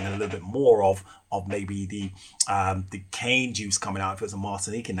 you're getting a little bit more of maybe the cane juice coming out if it was a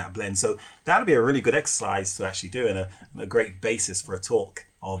Martinique in that blend. So that'll be a really good exercise to actually do, and a great basis for a talk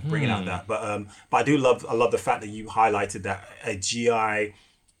of bringing out that. But I love the fact that you highlighted that a GI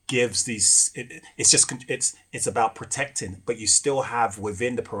gives these. It's about protecting, but you still have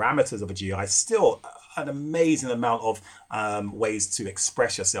within the parameters of a GI still an amazing amount of ways to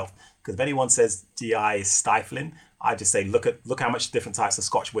express yourself. Because if anyone says GI is stifling, I just say look how much different types of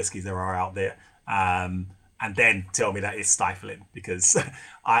Scotch whiskies there are out there. And then tell me that it's stifling, because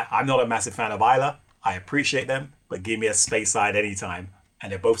I'm not a massive fan of Islay. I appreciate them, but give me a Speyside anytime,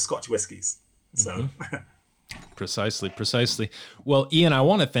 and they're both Scotch whiskies. So precisely. Well, Ian, I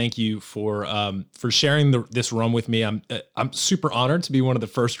want to thank you for sharing this rum with me. I'm super honored to be one of the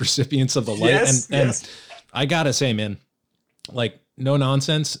first recipients of the light. And I gotta say, man, like, no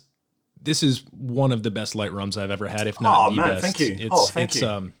nonsense, this is one of the best light rums I've ever had, if not the best. Thank you. Thank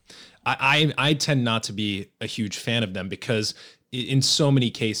you. I tend not to be a huge fan of them, because in so many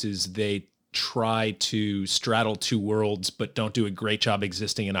cases they try to straddle 2 worlds but don't do a great job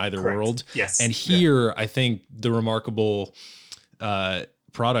existing in either world. Yes. And here I think the remarkable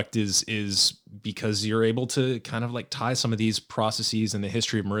product is because you're able to kind of like tie some of these processes and the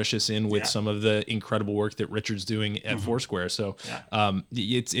history of Mauritius in with some of the incredible work that Richard's doing at Foursquare. So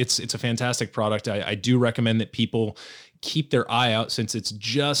it's a fantastic product. I do recommend that people keep their eye out, since it's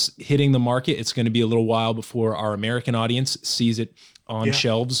just hitting the market. It's going to be a little while before our American audience sees it on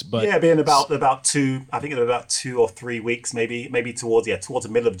shelves, but being about 2 or 3 weeks, maybe towards the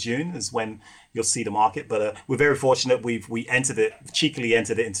middle of June is when you'll see the market. But we're very fortunate. We cheekily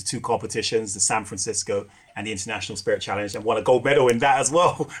entered it into 2 competitions, the San Francisco and the International Spirit Challenge, and won a gold medal in that as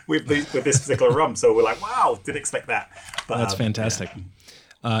well with this particular rum. So we're like, wow, didn't expect that. But that's fantastic.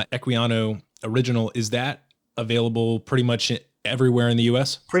 Equiano Original, is that available pretty much everywhere in the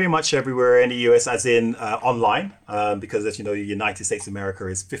US? Pretty much everywhere in the US, as in online, because as you know, the United States of America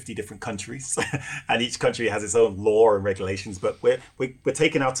is 50 different countries, and each country has its own law and regulations. But we're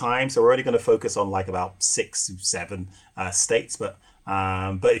taking our time, so we're only going to focus on like about 6 to 7 states. But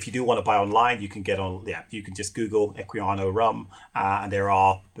if you do want to buy online, you can get on. Yeah, you can just Google Equiano Rum, and there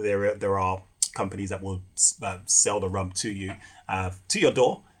are companies that will sell the rum to you to your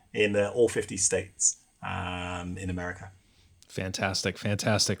door in all 50 states in America. Fantastic.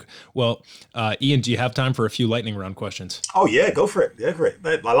 Well, Ian, do you have time for a few lightning round questions? Oh yeah, go for it. Yeah, great.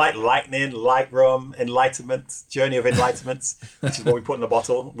 I like lightning, light rum, enlightenment, journey of enlightenment, which is what we put in the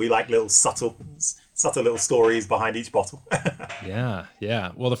bottle. We like little subtle subtle little stories behind each bottle.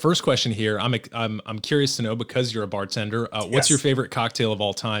 Yeah. Well, the first question here, I'm curious to know, because you're a bartender, what's Yes. your favorite cocktail of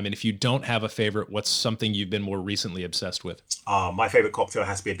all time? And if you don't have a favorite, what's something you've been more recently obsessed with? My favorite cocktail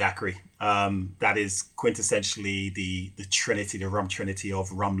has to be a daiquiri. That is quintessentially the trinity, the rum trinity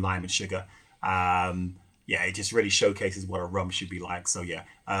of rum, lime, and sugar. It just really showcases what a rum should be like. So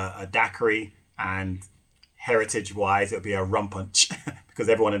a daiquiri, and heritage-wise, it would be a rum punch because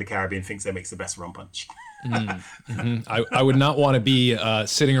everyone in the Caribbean thinks they makes the best rum punch. I would not want to be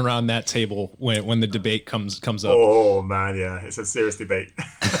sitting around that table when the debate comes up. Oh man, yeah, it's a serious debate.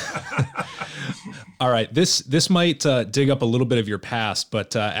 All right, this might dig up a little bit of your past,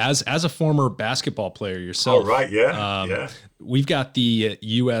 but as a former basketball player yourself, Oh right, yeah. We've got the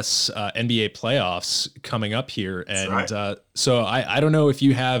U.S. NBA playoffs coming up here, and right. So I don't know if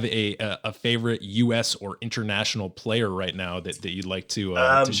you have a favorite U.S. or international player right now that you'd like to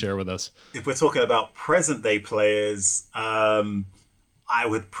share with us. If we're talking about present day players, I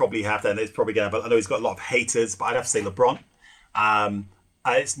would probably have that. And it's probably I know he's got a lot of haters, but I'd have to say LeBron.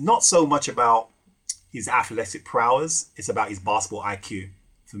 It's not so much about his athletic prowess; it's about his basketball IQ.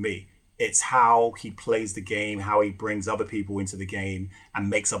 For me, it's how he plays the game, how he brings other people into the game, and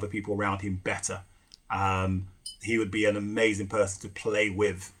makes other people around him better. He would be an amazing person to play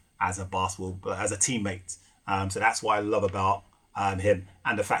with as a teammate. So that's what I love about him,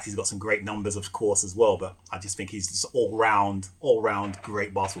 and the fact he's got some great numbers, of course, as well. But I just think he's just all round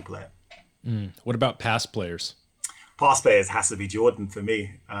great basketball player. What about past players? Past players has to be Jordan for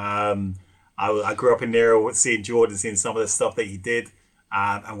me. I grew up in there seeing Jordan, seeing some of the stuff that he did.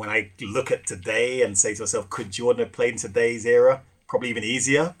 And when I look at today and say to myself, could Jordan have played in today's era? Probably even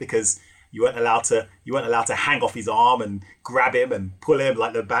easier, because you weren't allowed to hang off his arm and grab him and pull him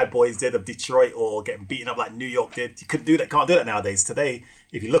like the bad boys did of Detroit, or getting beaten up like New York did. You couldn't do that. Can't do that nowadays. Today,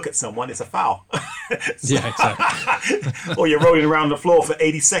 if you look at someone, it's a foul. Yeah, exactly. Or you're rolling around the floor for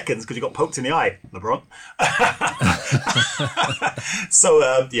 80 seconds because you got poked in the eye, LeBron.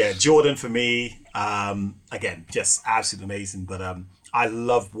 So Jordan for me, again, just absolutely amazing. But I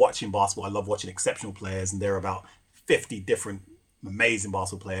love watching basketball. I love watching exceptional players, and there are about 50 different amazing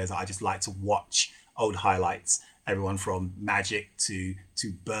basketball players I just like to watch old highlights. Everyone from Magic to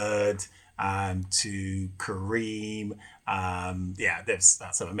Bird to Kareem. There's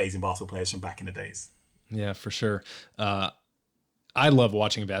some amazing basketball players from back in the days. Yeah, for sure. I love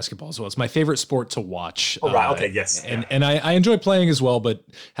watching basketball as well. It's my favorite sport to watch. Oh, right. Okay. Yes. And I enjoy playing as well, but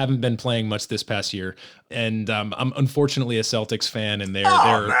haven't been playing much this past year. And I'm unfortunately a Celtics fan, and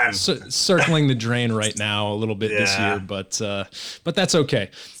they're circling the drain right now a little bit this year, but that's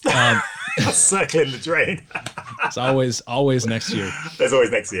okay. Circling the drain. It's always next year. There's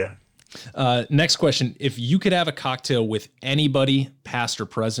always next year. Next question. If you could have a cocktail with anybody, past or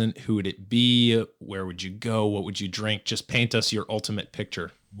present, who would it be? Where would you go? What would you drink? Just paint us your ultimate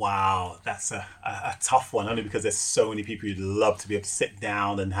picture. Wow, that's a tough one, only because there's so many people you'd love to be able to sit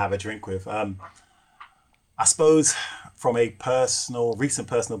down and have a drink with. I suppose from a recent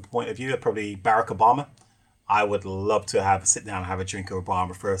personal point of view, probably Barack Obama. I would love to sit down and have a drink with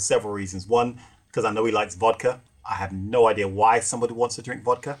Obama for several reasons. One, because I know he likes vodka. I have no idea why somebody wants to drink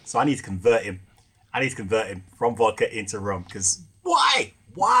vodka. So I need to convert him. From vodka into rum. Because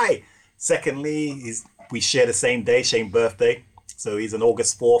why? Secondly, we share the same day, same birthday. So he's an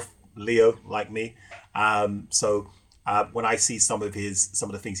August 4th Leo, like me. When I see some of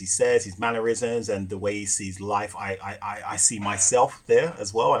the things he says, his mannerisms, and the way he sees life, I see myself there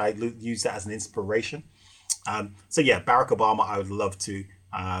as well. And I use that as an inspiration. Barack Obama, I would love to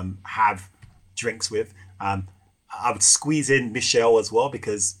have drinks with. I would squeeze in Michelle as well,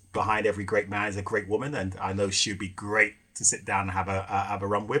 because behind every great man is a great woman, and I know she'd be great to sit down and have a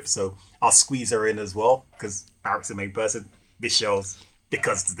rum with. So I'll squeeze her in as well, because Barack's the main person. Michelle's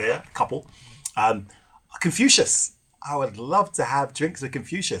because they're a couple. Confucius, I would love to have drinks with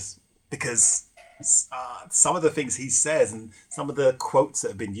Confucius, because some of the things he says and some of the quotes that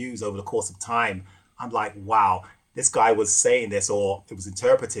have been used over the course of time, I'm like, wow, this guy was saying this, or it was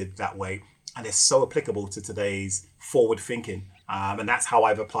interpreted that way. And it's so applicable to today's forward thinking. And that's how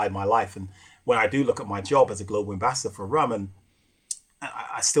I've applied my life. And when I do look at my job as a global ambassador for rum, and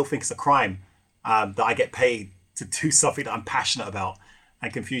I still think it's a crime that I get paid to do something that I'm passionate about.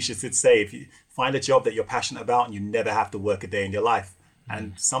 And Confucius did say, if you find a job that you're passionate about, and you never have to work a day in your life.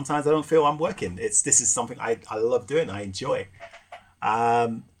 And sometimes I don't feel I'm working. This is something I love doing. I enjoy.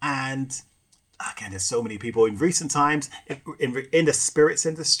 And again, there's so many people in recent times in the spirits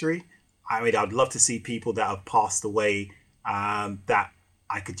industry. I mean, I'd love to see people that have passed away that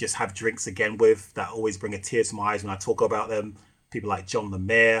I could just have drinks again with, that always bring a tear to my eyes when I talk about them. People like John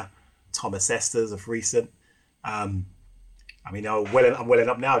Lemaire, Thomas Esters of recent. I mean, I'm welling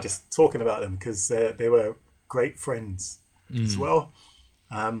up now just talking about them because they were great friends as well.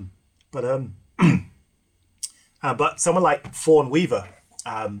 But someone like Fawn Weaver,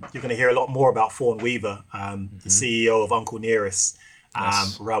 you're going to hear a lot more about Fawn Weaver, the CEO of Uncle Nearest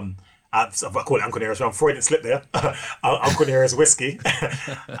Rum. I call it Uncle Nearest Rum. Freudian slip there. Uncle Nearest Whiskey.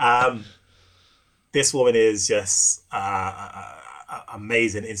 This woman is just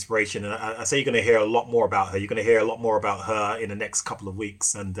amazing inspiration. And I say you're going to hear a lot more about her. You're going to hear a lot more about her in the next couple of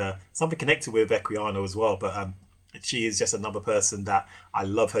weeks, and something connected with Equiano as well. But she is just another person that I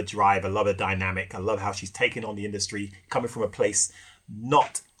love her drive. I love her dynamic. I love how she's taken on the industry, coming from a place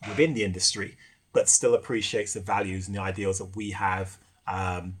not within the industry, but still appreciates the values and the ideals that we have,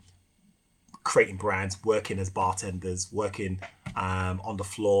 creating brands, working as bartenders, working on the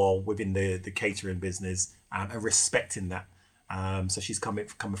floor within the catering business, and respecting that. So she's come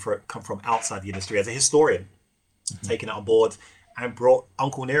from outside the industry as a historian, taking it on board, and brought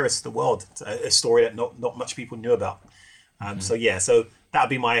Uncle Nearest to the world, a story that not much people knew about. So that would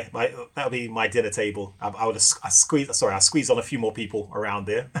be my dinner table. I squeeze on a few more people around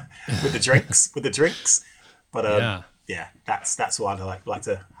there with the drinks. But that's what I'd like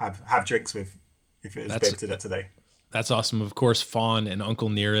to have drinks with if it was better today. That's awesome. Of course, Fawn and Uncle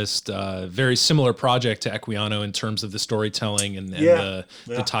Nearest, very similar project to Equiano in terms of the storytelling and the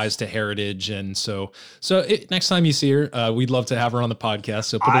ties to heritage. And so next time you see her, we'd love to have her on the podcast.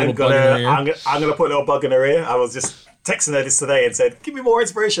 So put a little bug in her ear. I'm going to put a little bug in her ear. I was just texting her this today and said, give me more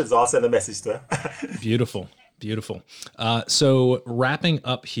inspirations. I'll send a message to her. Beautiful. So wrapping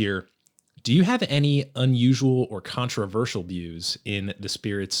up here, do you have any unusual or controversial views in the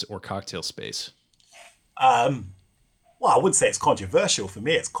spirits or cocktail space? Well, I wouldn't say it's controversial. For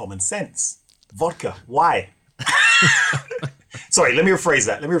me, it's common sense. Vodka. Why? Sorry, let me rephrase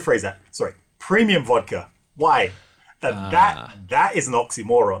that. Sorry. Premium vodka. Why? That is an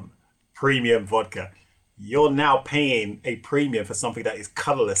oxymoron. Premium vodka. You're now paying a premium for something that is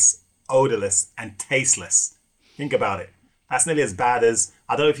colorless, odorless, and tasteless. Think about it. That's nearly as bad as,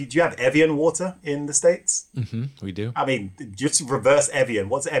 I don't know do you have Evian water in the States? Mm-hmm, we do. I mean, just reverse Evian.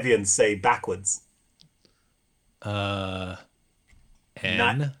 What's Evian say backwards? Naive.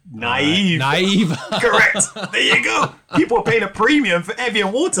 Naive. Correct. There you go. People are paying a premium for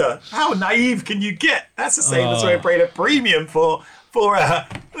Evian water. How naive can you get? That's the same as we're paying a premium for a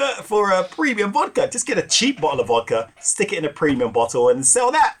premium vodka. Just get a cheap bottle of vodka, stick it in a premium bottle, and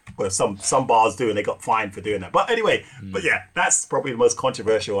sell that. Well, some bars do, and they got fined for doing that. But anyway, but yeah, that's probably the most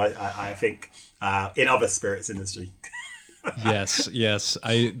controversial I think in other spirits industry. Yes.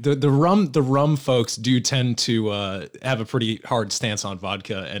 The rum folks do tend to have a pretty hard stance on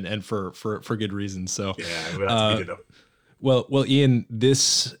vodka, and for good reason. So yeah, we'll have to beat it up. Well, Ian,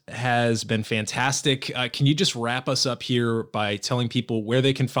 this has been fantastic. Can you just wrap us up here by telling people where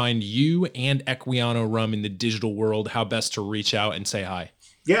they can find you and Equiano Rum in the digital world, how best to reach out and say hi?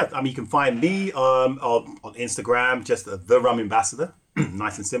 Yeah, I mean, you can find me on Instagram, just the Rum Ambassador.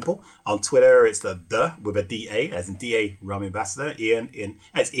 Nice and simple. On Twitter, it's the with a DA, as in DA Rum Ambassador.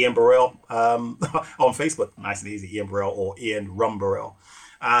 It's Ian Burrell on Facebook. Nice and easy, Ian Burrell or Ian Rum Burrell.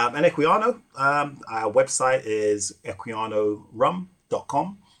 And Equiano, our website is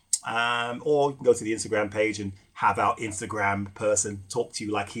equianorum.com. Or you can go to the Instagram page and have our Instagram person talk to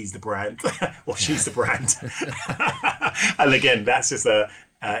you like he's the brand or she's the brand. And again, that's just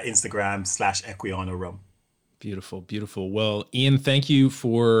Instagram /Equiano Rum. Beautiful. Well, Ian, thank you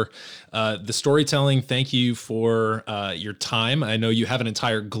for the storytelling. Thank you for your time. I know you have an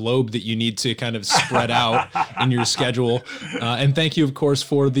entire globe that you need to kind of spread out in your schedule. And thank you, of course,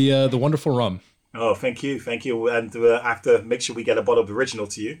 for the wonderful rum. Oh, thank you. And I have to make sure we get a bottle of the original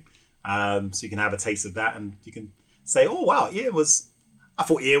to you, so you can have a taste of that, and you can say, "Oh, wow, I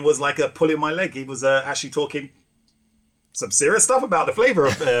thought Ian was like pulling my leg. He was actually talking some serious stuff about the flavor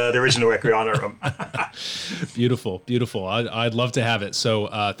of the original Equiano rum." Beautiful. I'd love to have it.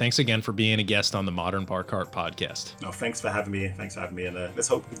 So thanks again for being a guest on the Modern Bar Cart podcast. No, thanks for having me. And let's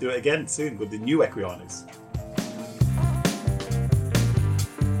hope we do it again soon with the new Equianos.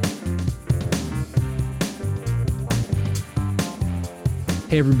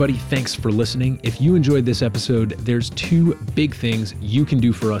 Hey everybody, thanks for listening. If you enjoyed this episode, there's two big things you can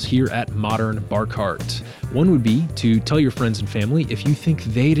do for us here at Modern Bar Cart. One would be to tell your friends and family if you think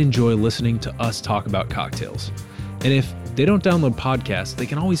they'd enjoy listening to us talk about cocktails. And if they don't download podcasts, they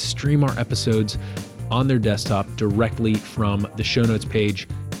can always stream our episodes on their desktop directly from the show notes page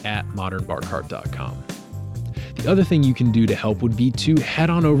at modernbarcart.com. The other thing you can do to help would be to head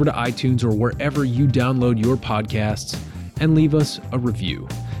on over to iTunes or wherever you download your podcasts and leave us a review.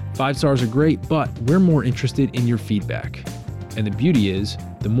 5 stars are great, but we're more interested in your feedback. And the beauty is,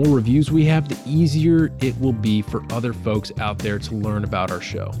 the more reviews we have, the easier it will be for other folks out there to learn about our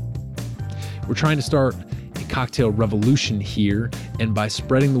show. We're trying to start a cocktail revolution here, and by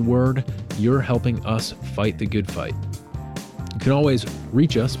spreading the word, you're helping us fight the good fight. You can always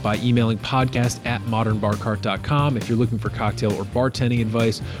reach us by emailing podcast@modernbarcart.com if you're looking for cocktail or bartending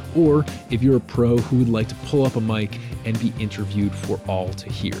advice, or if you're a pro who would like to pull up a mic and be interviewed for all to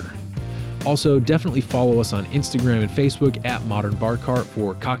hear. Also, definitely follow us on Instagram and Facebook @modernbarcart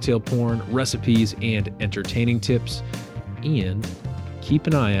for cocktail porn, recipes, and entertaining tips. And keep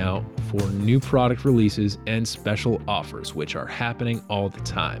an eye out for new product releases and special offers, which are happening all the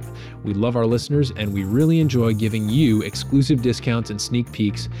time. We love our listeners, and we really enjoy giving you exclusive discounts and sneak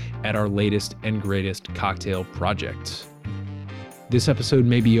peeks at our latest and greatest cocktail projects. This episode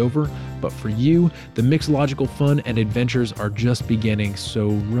may be over, but for you, the mixological fun and adventures are just beginning, so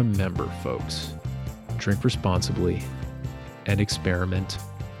remember, folks, drink responsibly and experiment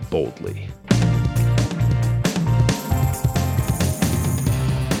boldly.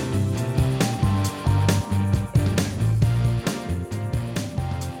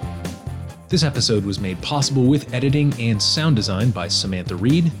 This episode was made possible with editing and sound design by Samantha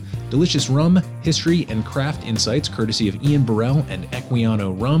Reed, delicious rum, history, and craft insights courtesy of Ian Burrell and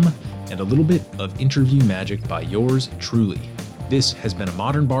Equiano Rum, and a little bit of interview magic by yours truly. This has been a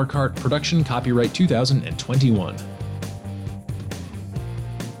Modern Bar Cart production, copyright 2021.